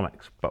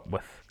economics, but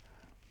with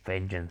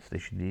vengeance. They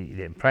should eat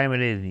it in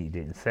primary, they need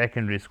it in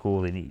secondary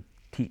school, they need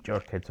to teach our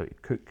kids how to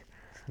cook,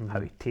 how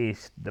to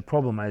taste. The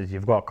problem is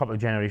you've got a couple of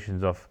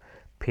generations of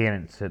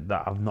parents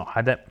that have not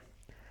had it.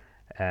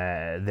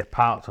 Their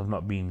palates have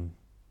not been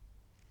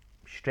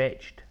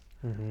stretched,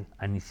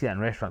 and you see it in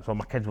restaurants.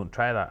 My kids won't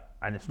try that,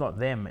 and it's not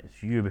them,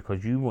 it's you,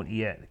 because you won't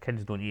eat it, the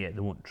kids don't eat it,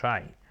 they won't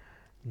try.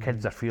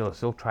 Kids are fearless,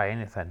 they'll try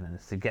anything, and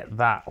it's to get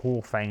that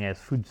whole thing is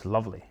food's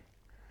lovely.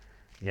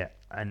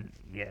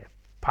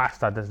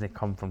 Pasta doesn't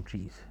come from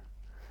cheese.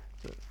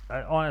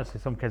 Honestly,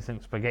 some kids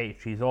think spaghetti,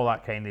 cheese, all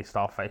that kind of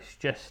stuff. It's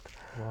just,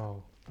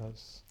 wow,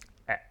 that's.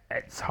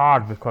 It's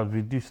hard because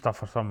we do stuff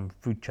for some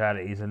food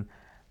charities, and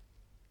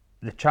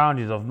the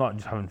challenges of not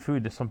just having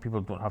food is some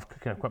people don't have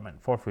cooking equipment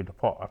for food, a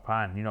pot or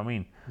pan. You know what I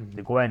mean?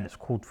 They go in, it's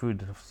cold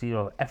food,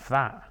 cereal, if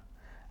that,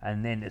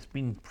 and then it's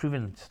been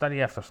proven,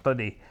 study after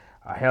study,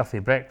 a healthy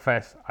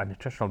breakfast, a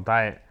nutritional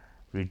diet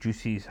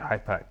reduces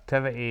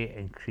hyperactivity,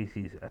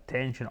 increases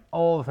attention,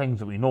 all the things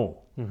that we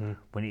know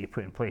we need to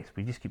put in place.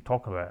 We just keep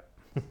talking about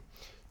it.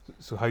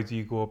 So how do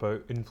you go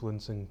about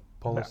influencing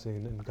policy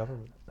in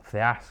government? If they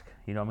ask,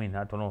 you know what I mean?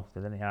 I don't know if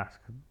they didn't ask.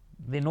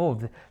 They know.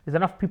 There's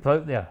enough people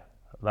out there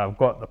that have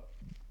got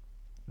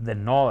the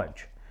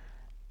knowledge,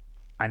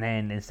 and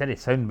then instead of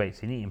sound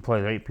bites, you need to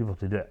employ the right people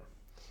to do it.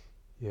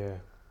 Yeah.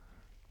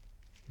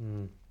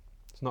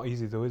 It's not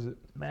easy though, is it?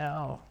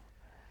 Well,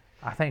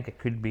 I think it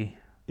could be.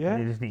 Yeah.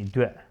 They just need to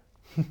do it.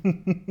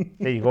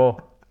 There you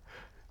go.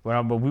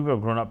 When we were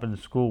growing up in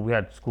school, we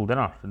had school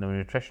dinners and they were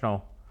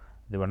nutritional.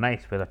 They were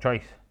nice. We had a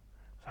choice.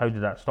 So how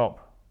did that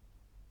stop?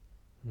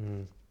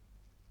 I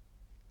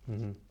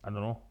don't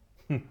know.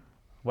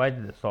 Why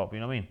did it stop? You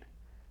know what I mean?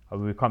 Have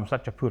we become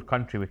such a poor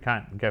country we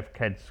can't give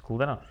kids school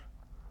dinners?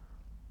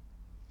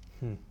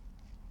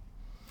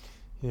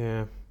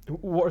 Yeah.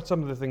 What are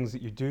some of the things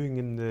that you're doing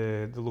in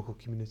the local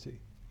community?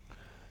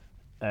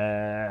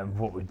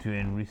 What we're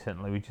doing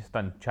recently, we've just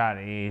done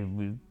charity,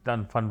 we've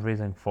done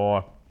fundraising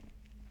for,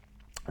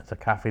 it's a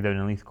cafe down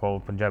in Leith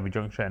called Punjabi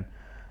Junction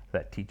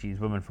that teaches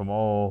women from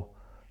all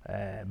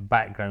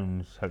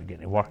backgrounds how to get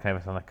into work and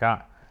everything like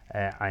that.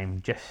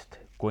 I'm just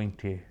going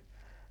to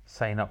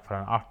sign up for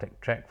an Arctic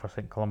trek for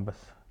St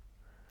Columba's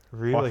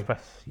Really?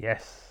 Hospice.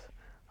 Yes,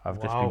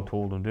 I've just been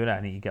told I'm doing it.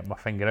 I need to get my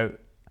finger out,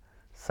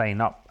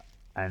 sign up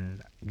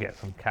and get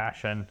some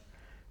cash in.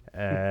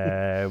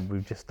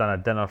 We've just done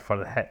a dinner for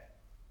the HIT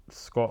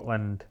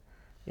Scotland.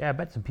 Yeah,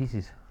 bits and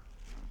pieces.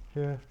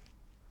 Yeah.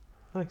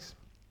 Nice.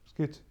 It's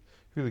good.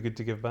 Really good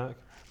to give back.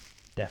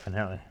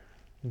 Definitely.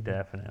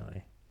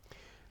 Definitely.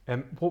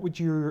 What would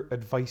your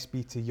advice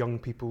be to young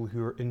people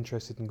who are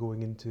interested in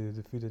going into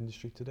the food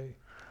industry today?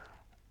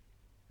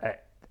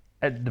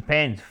 It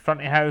depends.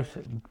 Front of house,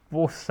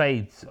 both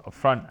sides of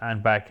front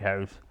and back of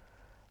house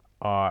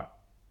are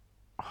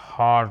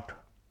hard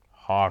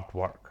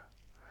work.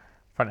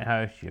 Front of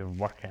house, you're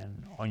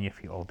working on your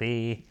feet all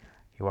day.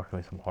 You're working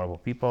with some horrible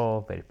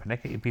people, very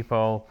pernickety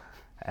people,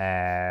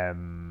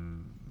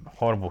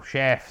 horrible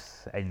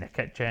chefs in the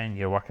kitchen.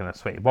 You're working in a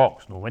sweaty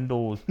box, no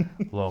windows,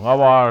 long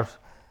hours.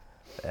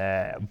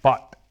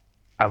 But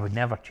I would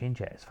never change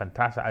it. It's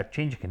fantastic. I'd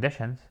change the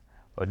conditions.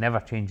 I would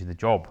never change the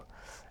job.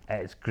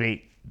 It's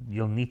great.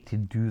 You'll need to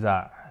do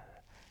that.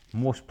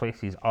 Most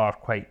places are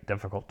quite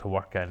difficult to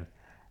work in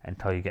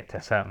until you get to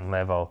a certain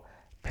level.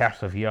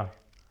 Persevere.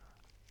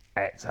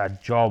 It's a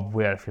job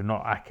where if you're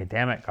not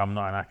academic, I'm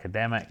not an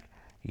academic,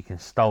 you can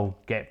still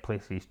get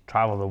places,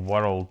 travel the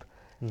world,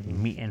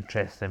 meet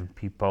interesting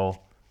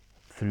people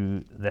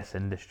through this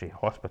industry,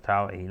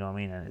 hospitality, you know what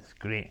I mean? And it's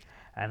great.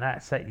 And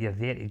that's it, you're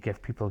there to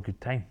give people a good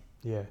time.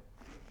 Yeah.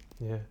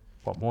 Yeah.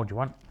 What more do you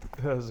want?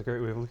 That's a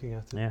great way of looking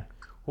at it. Yeah.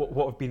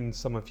 What have been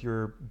some of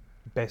your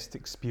best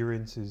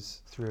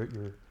experiences throughout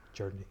your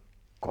journey?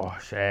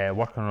 Gosh,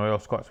 working on Royal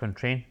Scotsman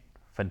Train,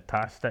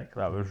 fantastic.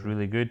 That was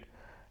really good.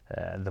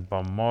 The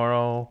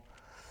Balmoral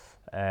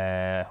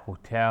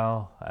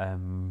Hotel,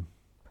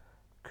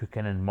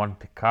 cooking in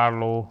Monte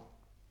Carlo,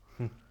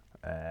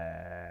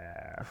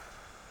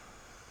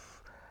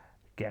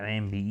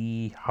 getting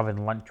MBE,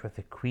 having lunch with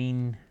the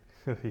Queen.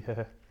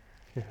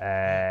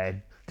 Yeah.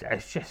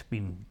 It's just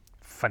been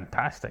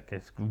fantastic.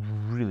 It's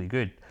really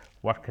good.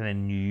 Working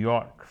in New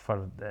York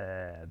for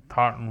the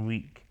Tartan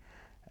Week,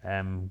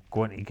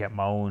 going to get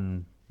my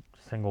own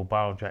single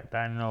barrel Jack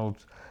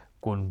Daniels,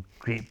 going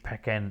grape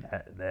picking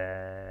at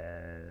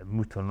the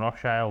Mouton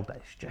Rothschild.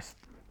 It's just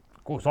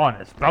goes on.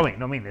 It's brilliant. You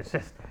know what I mean? It's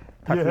just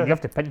you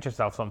have to pinch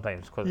yourself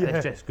sometimes because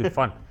it's just good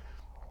fun.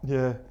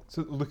 Yeah.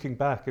 So looking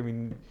back, I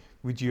mean,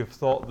 would you have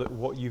thought that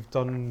what you've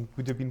done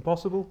would have been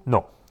possible?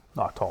 No,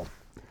 not at all.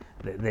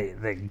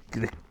 The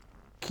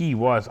key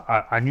was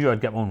I knew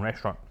I'd get my own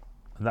restaurant,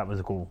 and that was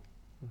the goal.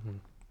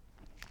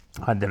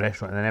 I had the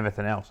restaurant and then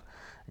everything else,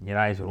 and your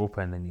eyes are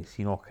open and you've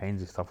seen all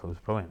kinds of stuff. It was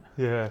brilliant.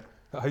 Yeah.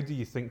 How do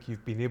you think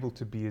you've been able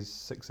to be as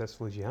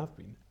successful as you have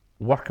been?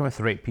 Working with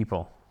the right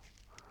people,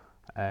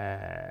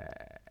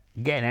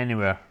 getting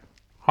anywhere,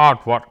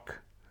 hard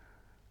work,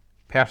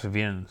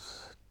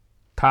 perseverance,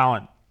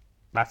 talent,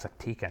 that's a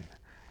taken.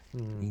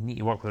 You need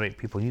to work with the right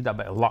people. You need that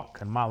bit of luck,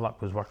 and my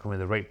luck was working with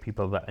the right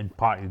people that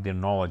imparted their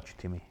knowledge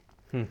to me.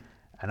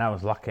 And I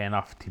was lucky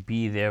enough to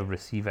be there,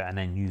 receive it, and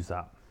then use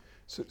that.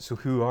 So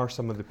who are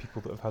some of the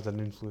people that have had an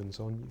influence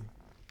on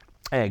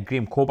you?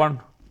 Graham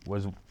Coburn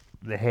was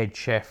the head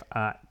chef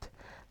at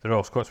the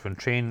Royal Scotsman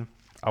Train.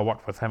 I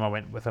worked with him. I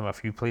went with him a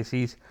few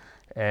places.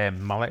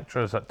 My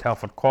lecturers at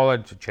Telford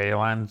College, Cherry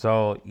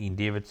Lansell, Ian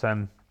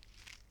Davidson,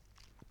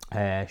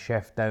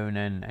 chef down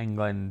in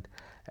England,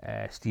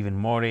 Stephen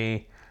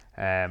Morey,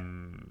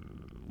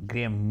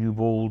 Graham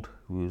Newbold,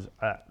 who was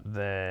at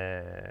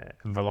the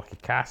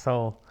Inverlochie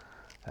Castle,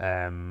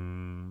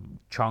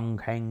 Chung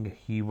Hing,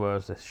 he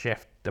was the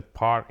chef de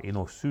partie,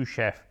 sous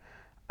chef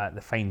at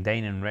the fine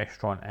dining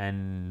restaurant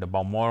in the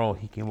Balmoral.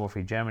 He came over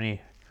from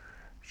Germany,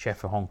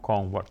 chef of Hong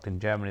Kong, worked in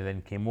Germany,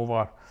 then came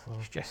over.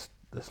 It's just,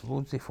 there's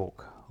loads of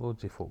folk.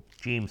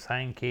 James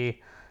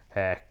Hankey,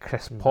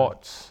 Chris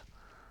Potts.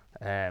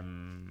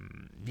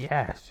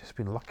 It's just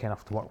been lucky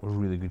enough to work with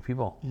really good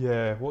people.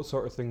 Yeah, what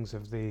sort of things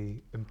have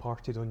they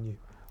imparted on you?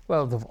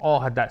 Well, they've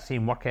all had that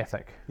same work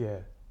ethic. Yeah.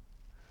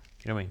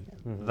 You know what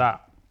I mean?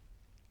 That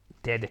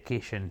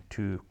dedication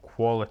to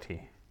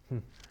quality.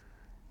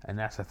 And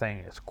that's the thing,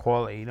 it's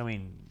quality, you know what I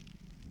mean?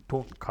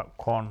 Don't cut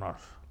corners.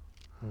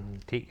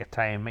 Take your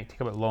time, might take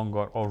a bit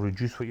longer, or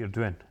reduce what you're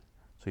doing.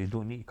 So you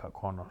don't need to cut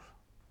corners.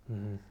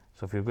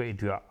 So if you're going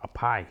to do a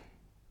pie,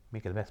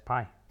 make it the best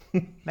pie.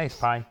 Nice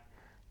pie,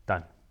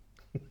 done.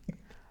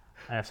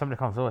 And if somebody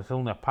comes, it's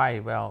only a pie,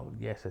 well,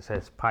 yes, it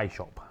says pie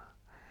shop.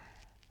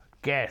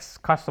 Guests,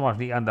 customers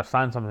need to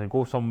understand something,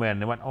 go somewhere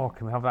and they went,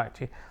 can we have that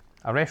too?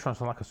 A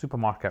restaurant's not like a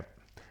supermarket,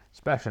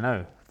 especially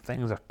now.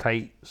 Things are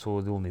tight,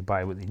 so they only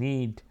buy what they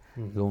need.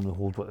 They only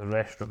hold what the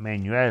restaurant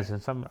menu is.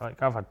 And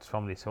I've had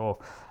somebody say,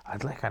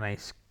 I'd like a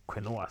nice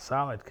quinoa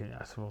salad.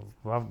 I said, well,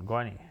 we haven't got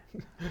any.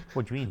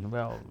 What do you mean?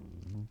 Well,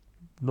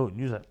 don't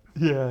use it.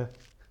 Yeah.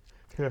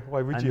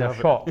 Why would and you they're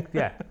have shocked, it?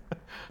 yeah.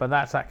 But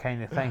that's that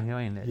kind of thing, you know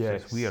what I mean?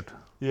 It's just weird.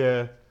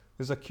 Yeah.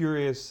 There's a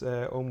curious,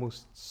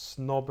 almost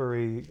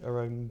snobbery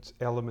around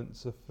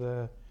elements of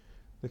the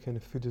kind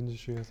of food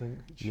industry, I think.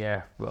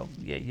 Yeah, well,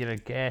 you're a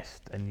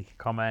guest and you can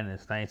come in,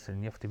 it's nice,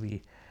 and you have to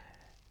be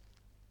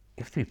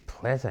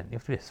pleasant, you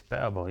have to be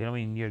hospitable, you know what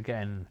I mean? You're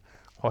getting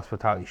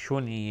hospitality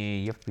shown to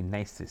you have to be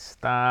nice to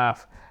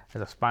staff.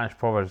 There's a Spanish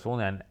proverb, it's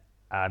only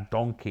a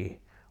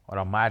donkey or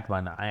a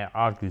madman that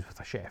argues with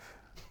a chef.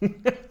 You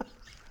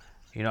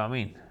know what I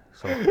mean?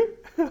 So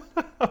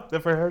I've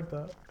never heard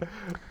that.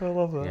 I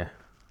love that. Yeah.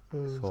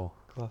 So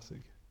classic.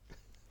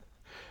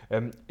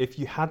 If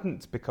you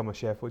hadn't become a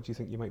chef, what do you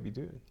think you might be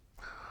doing?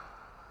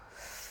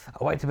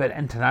 I wanted to be an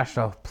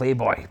international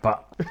playboy,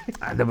 but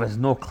there was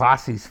no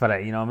classes for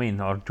it, you know what I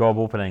mean, or job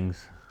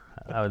openings.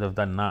 I would have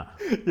done that.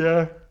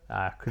 Yeah.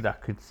 I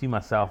could see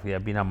myself,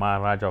 being a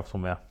Maharaja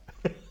somewhere.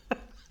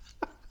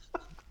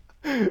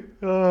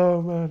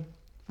 Oh man,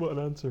 what an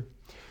answer!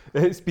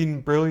 It's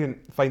been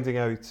brilliant finding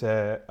out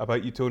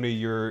about you, Tony.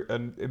 You're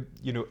an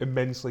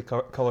immensely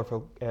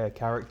colourful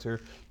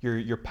character.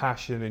 Your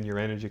passion and your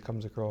energy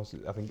comes across.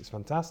 I think it's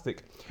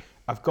fantastic.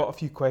 I've got a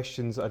few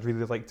questions that I'd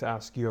really like to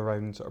ask you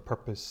around sort of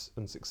purpose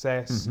and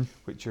success,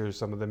 which are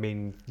some of the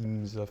main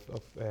themes of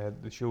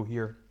the show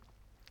here.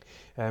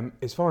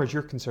 As far as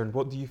you're concerned,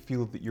 what do you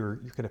feel that your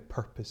kind of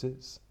purpose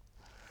is?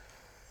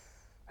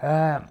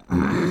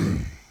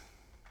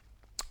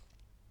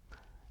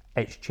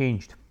 It's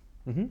changed.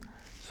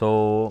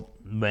 So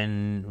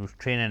when I was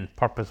training,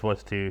 purpose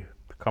was to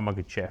become a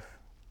good chef,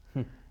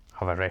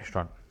 have a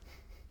restaurant,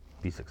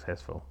 be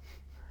successful.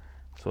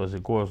 So as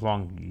it goes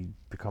along, you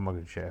become a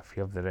good chef,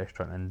 you have the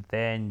restaurant, and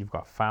then you've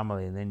got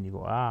family, and then you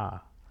go,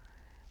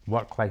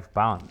 work-life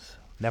balance.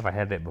 Never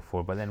heard it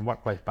before, but then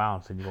work-life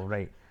balance, and you go,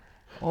 right,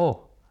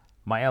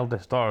 My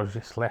eldest daughter's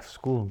just left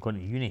school and gone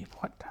to uni.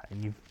 What?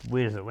 And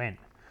where's it went?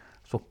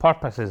 So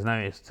purpose is now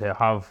is to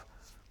have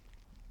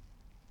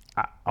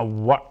a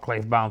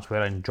work-life balance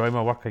where I enjoy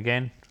my work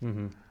again.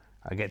 Mm-hmm.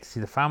 I get to see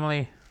the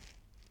family,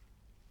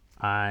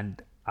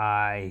 and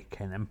I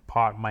can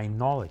impart my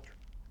knowledge.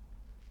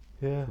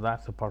 Yeah. So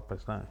that's the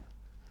purpose now.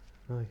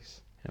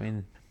 Nice. I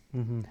mean,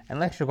 Mm-hmm.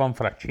 unless you're going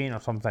for a chain or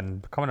something,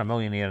 becoming a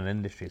millionaire in the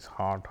industry is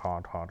hard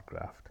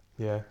graft.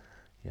 Yeah.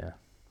 Yeah.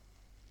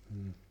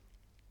 Mm.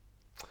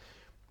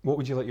 What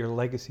would you like your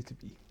legacy to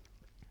be?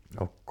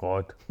 Oh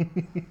God.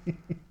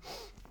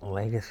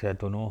 Legacy, I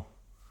don't know.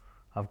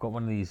 I've got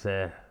one of these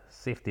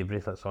safety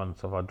bracelets on,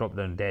 so if I drop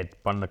down dead,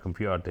 burn the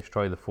computer,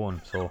 destroy the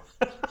phone, so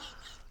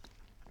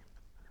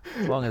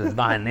as long as it's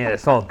not in there,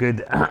 it's all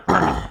good.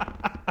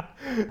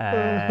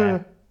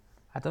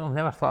 I don't know, I've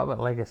never thought about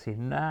legacy.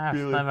 Nah,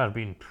 Really? it's never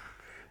been.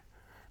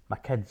 My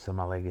kids are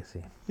my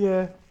legacy.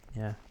 Yeah.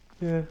 Yeah.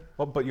 Yeah.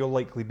 Well, but you'll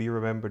likely be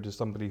remembered as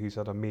somebody who's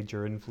had a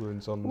major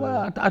influence on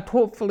Well, I'd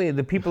hopefully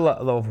the people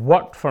that have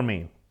worked for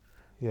me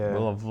yeah.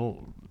 will have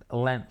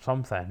lent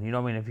something. You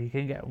know what I mean? If you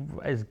can get,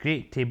 it's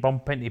great to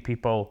bump into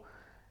people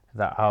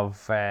that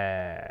have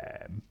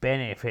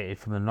benefited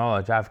from the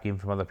knowledge I've gained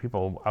from other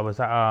people. I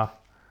was at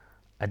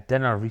a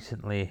dinner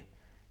recently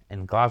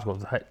in Glasgow,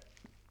 the Hut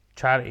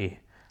charity,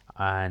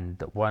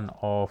 and one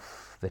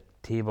of the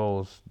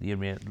tables, the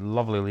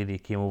lovely lady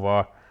came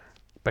over,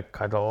 big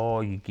cuddle. Oh,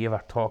 you gave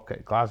a talk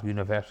at Glasgow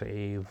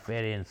University,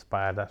 very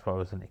inspired. That's why I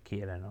was into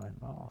catering. I went,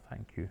 oh,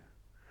 thank you.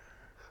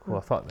 Well,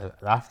 I thought that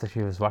after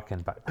she was working,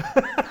 but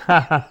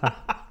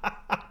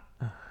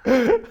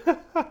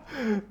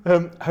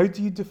how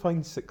do you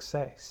define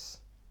success?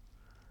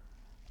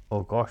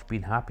 oh gosh,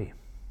 being happy.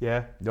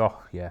 Yeah.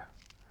 Oh yeah.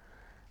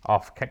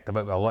 I've kicked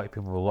about with a lot of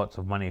people with lots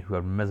of money who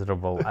are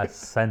miserable as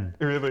sin.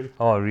 Really?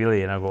 Oh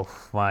really? And I go,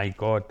 my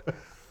God.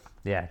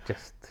 Yeah,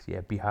 just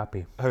be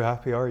happy. How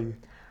happy are you?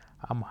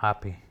 I'm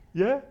happy.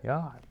 Yeah.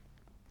 Yeah.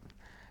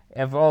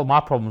 If all my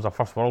problems are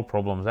first world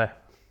problems,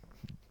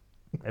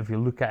 if you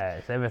look at it,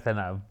 it's everything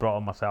that I've brought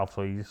on myself.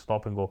 So you just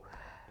stop and go,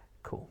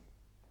 cool.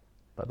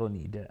 But I don't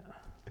need it.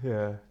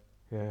 Yeah.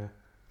 Yeah.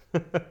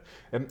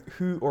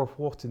 Who or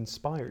what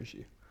inspires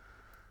you?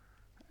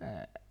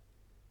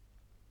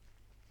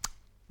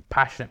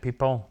 Passionate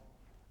people,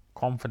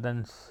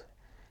 confidence,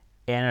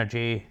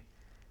 energy.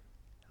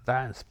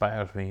 That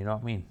inspires me. You know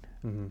what I mean?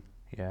 Mm-hmm.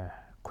 Yeah.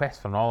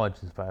 Quest for knowledge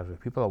inspires me.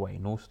 People that want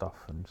to know stuff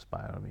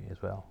inspire me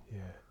as well.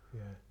 Yeah.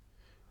 Yeah.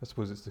 I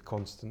suppose it's the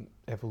constant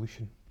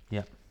evolution.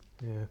 Yeah.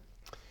 Yeah.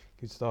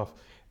 Good stuff.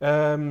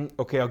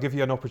 Okay, I'll give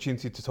you an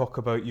opportunity to talk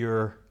about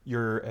your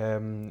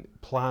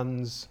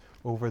plans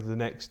over the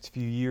next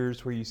few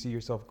years, where you see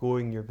yourself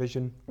going, your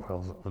vision.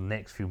 Well, the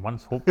next few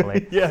months,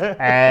 hopefully.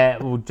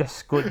 Yeah. We're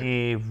just going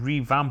to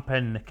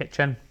revamping the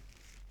kitchen.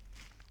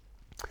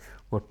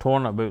 We're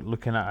torn about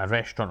looking at a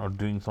restaurant or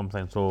doing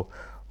something, so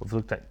we've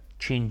looked at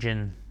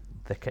changing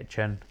the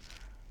kitchen,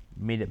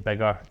 made it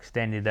bigger,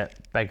 extended it,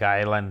 big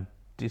island,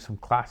 do some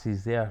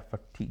classes there for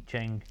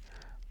teaching.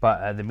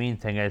 But the main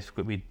thing is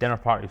going to be dinner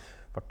parties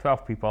for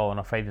 12 people on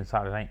a Friday and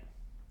Saturday night.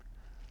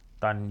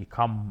 Done, you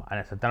come and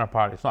it's a dinner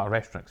party. It's not a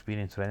restaurant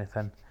experience or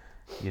anything.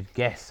 You're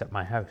guests at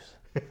my house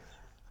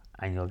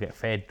and you'll get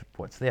fed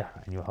what's there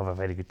and you'll have a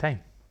very good time.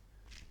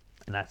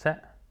 And that's it.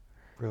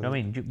 You know what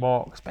I mean?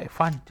 Jukebox, bit of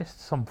fun, just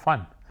some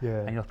fun.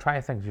 Yeah. And you'll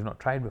try things you've not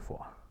tried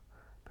before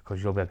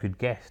because you'll be a good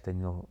guest and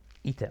you'll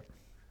eat it.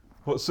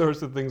 What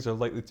sorts of things are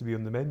likely to be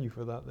on the menu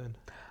for that then?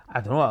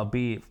 I don't know, it'll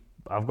be,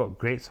 I've got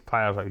great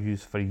suppliers I've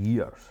used for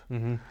years.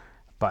 Mm-hmm.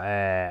 But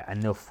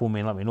and they'll phone me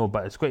and let me know.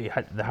 But it's going to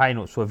hit the high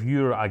notes. So if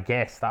you're a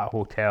guest at a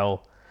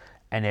hotel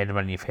in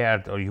Edinburgh and you've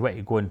heard, or you want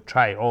to go and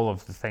try all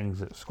of the things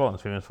that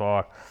Scotland's famous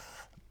for,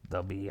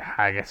 there'll be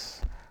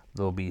haggis,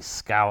 there'll be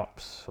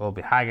scallops, there'll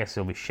be haggis,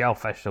 there'll be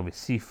shellfish, there'll be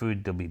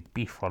seafood, there'll be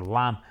beef or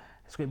lamb.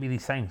 It's going to be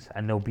these things,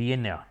 and they'll be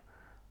in there.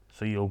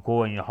 So you'll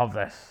go and you'll have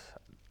this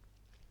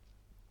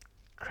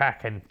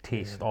cracking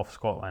taste of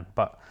Scotland,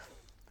 but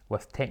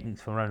with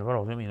techniques from around the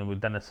world. I mean, we've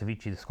done a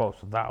ceviche de Scotch,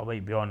 so that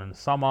might be on in the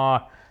summer.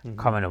 Mm-hmm.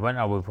 Come in the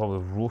winter, we'll probably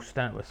roast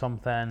it with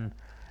something.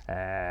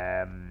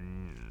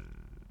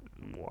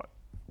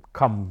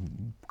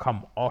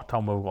 Come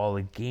autumn, we've got all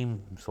the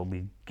game. So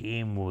we'll be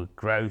game, we'll have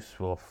grouse,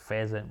 we'll have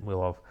pheasant,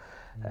 we'll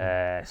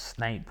have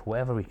snipe,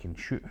 whatever we can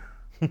shoot.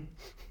 We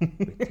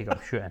take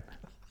up shooting.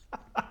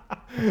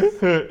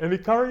 Any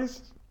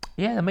curries?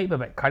 Yeah, there might be a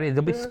bit curry.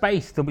 There'll be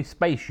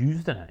spice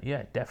used in it.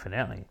 Yeah,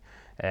 definitely.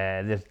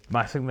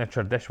 My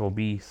signature dish will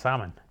be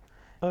salmon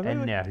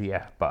in there,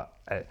 yeah. But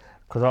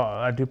because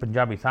I do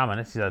Punjabi salmon,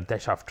 this is a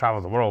dish I've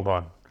travelled the world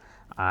on,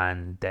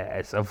 and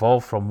it's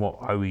evolved from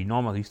how we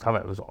normally used to have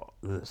it. It was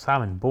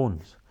salmon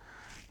bones.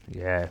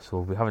 Yeah, so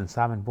we'll be having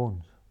salmon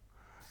bones.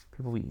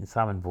 People eating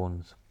salmon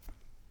bones.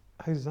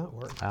 How does that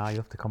work? You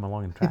have to come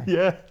along and try.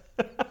 Yeah.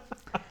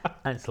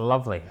 And it's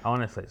lovely.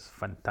 Honestly, it's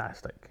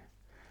fantastic.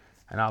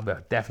 And that'll be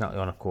definitely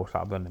on a course.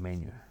 That'll be on the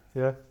menu.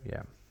 Yeah.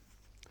 Yeah.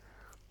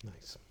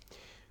 Nice.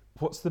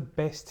 What's the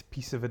best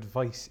piece of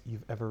advice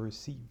you've ever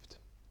received?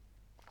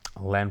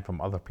 Learn from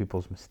other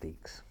people's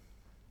mistakes.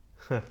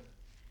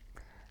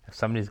 if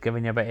somebody's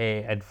giving you a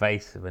bit of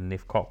advice when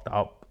they've cocked it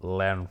up,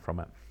 learn from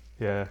it.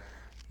 Yeah.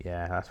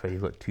 Yeah, that's why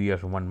you've got 2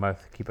 ears and one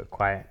mouth. Keep it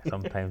quiet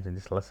sometimes and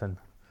just listen.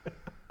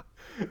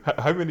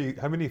 How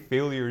many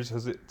failures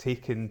has it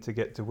taken to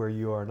get to where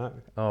you are now?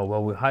 Oh,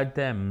 well, we had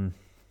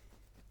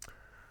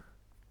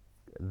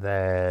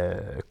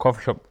the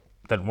coffee shop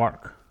didn't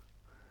work.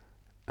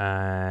 We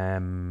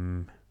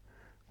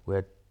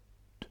had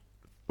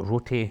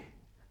Roti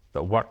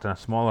that worked in a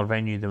smaller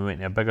venue, then we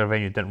went to a bigger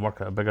venue, didn't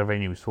work at a bigger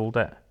venue, we sold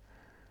it.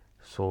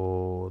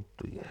 So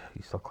you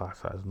still class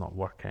that as not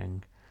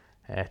working.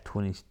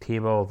 Tony's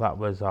Table, that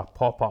was a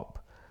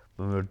pop-up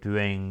when we were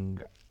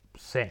doing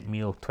set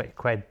meal, 20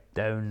 quid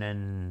down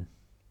in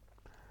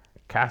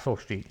Castle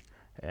Street.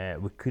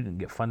 We couldn't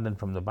get funding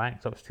from the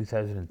banks. That was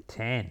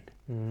 2010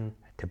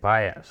 to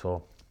buy it,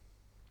 so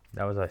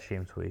that was a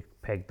shame, so we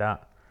pegged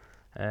that.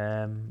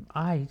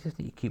 You just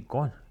need to keep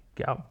going,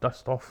 get up,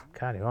 dust off,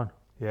 carry on.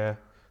 Yeah.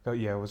 Oh,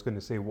 yeah, I was going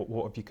to say,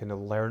 what have you kind of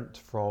learnt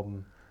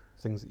from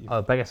things that you've...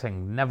 The biggest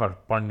thing, never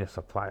burn your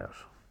suppliers.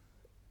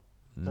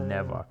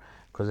 Never.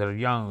 Because they're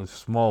young,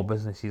 small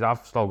businesses.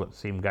 I've still got the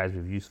same guys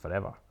we've used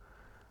forever.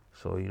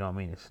 So, you know what I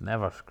mean? It's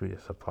never screw your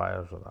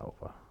suppliers or that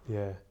over.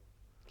 Yeah.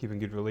 Keeping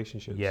good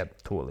relationships. Yeah,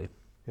 totally.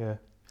 Yeah.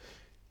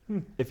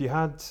 If you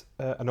had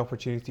an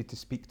opportunity to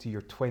speak to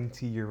your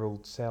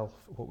 20-year-old self,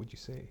 what would you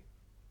say?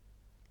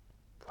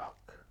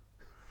 Fuck.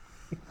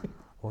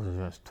 What was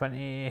it?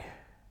 20...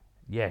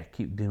 Yeah,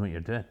 keep doing what you're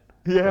doing.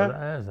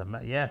 Yeah.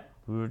 Yeah,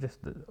 we were just...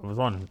 I was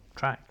on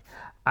track.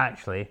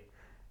 Actually,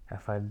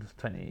 if I was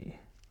 20...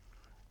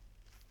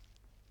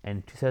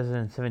 In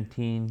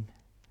 2017,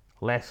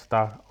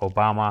 Leicester,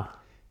 Obama,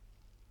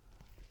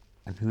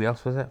 and who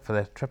else was it for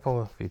the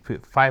triple? If you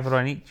put $5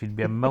 on each, you'd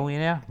be a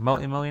millionaire,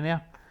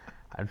 multi-millionaire.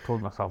 I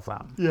told myself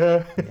that.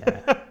 Yeah.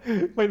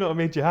 Yeah. Might not have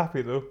made you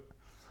happy though.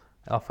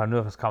 If I knew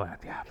it was coming, I'd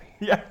be happy.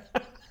 Yeah.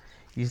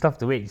 You still have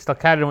to wait. You still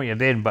carry on what you're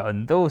doing, but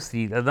on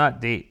that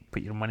date,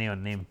 put your money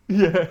on them.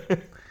 Yeah.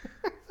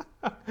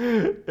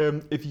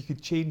 If you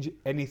could change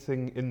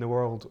anything in the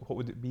world, what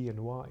would it be and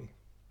why?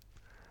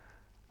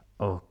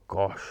 Oh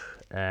gosh,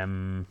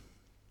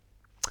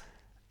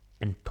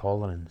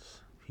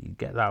 intolerance. If you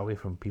get that away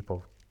from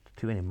people,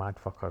 too many mad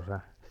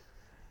fuckers.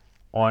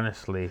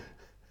 Honestly,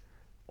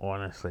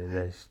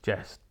 there's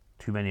just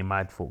too many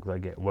mad folk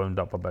that get wound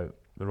up about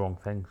the wrong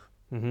things.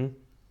 Mm-hmm.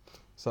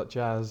 Such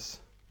as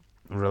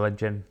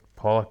religion,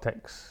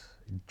 politics,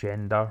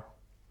 gender,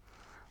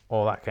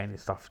 all that kind of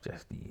stuff.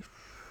 Just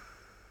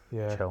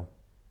chill.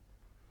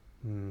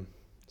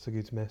 It's a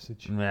good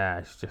message. Yeah,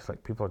 it's just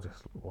like people are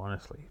just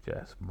honestly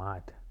just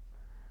mad.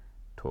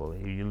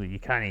 Totally. You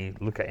can't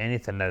look at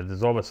anything now.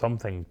 There's always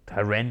something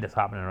horrendous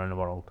happening around the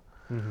world.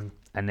 Mm-hmm.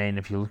 And then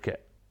if you look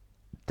at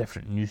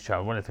different news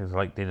channels, one of the things I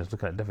like doing is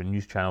looking at different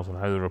news channels and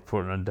how they're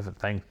reporting on different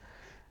things.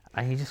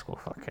 And you just go,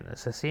 fucking,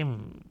 it's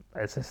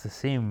just the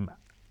same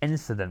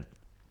incident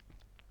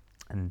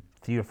in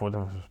 3 or 4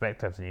 different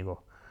perspectives, and you go,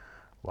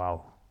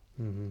 wow.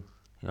 Mm-hmm.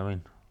 You know what I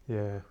mean?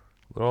 Yeah.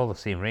 We're all the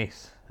same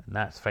race, and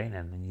that's fine,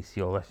 and then you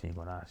see all this and you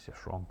go, nah, it's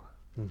just wrong.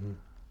 Mm-hmm.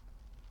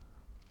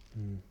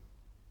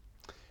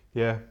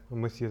 Yeah,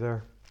 I'm with you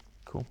there.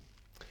 Cool.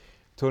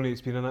 Tony,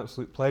 it's been an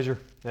absolute pleasure.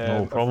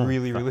 No problem. I've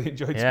really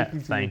enjoyed speaking to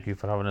you. Thank you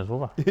for having us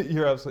over.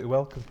 You're absolutely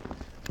welcome.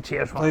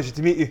 Cheers, man. Pleasure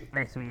to meet you.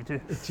 Nice to meet you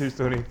too. Cheers,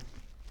 Tony.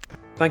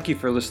 Thank you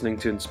for listening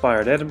to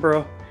Inspired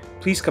Edinburgh.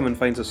 Please come and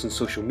find us on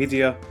social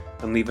media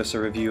and leave us a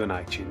review on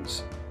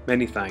iTunes.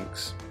 Many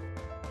thanks.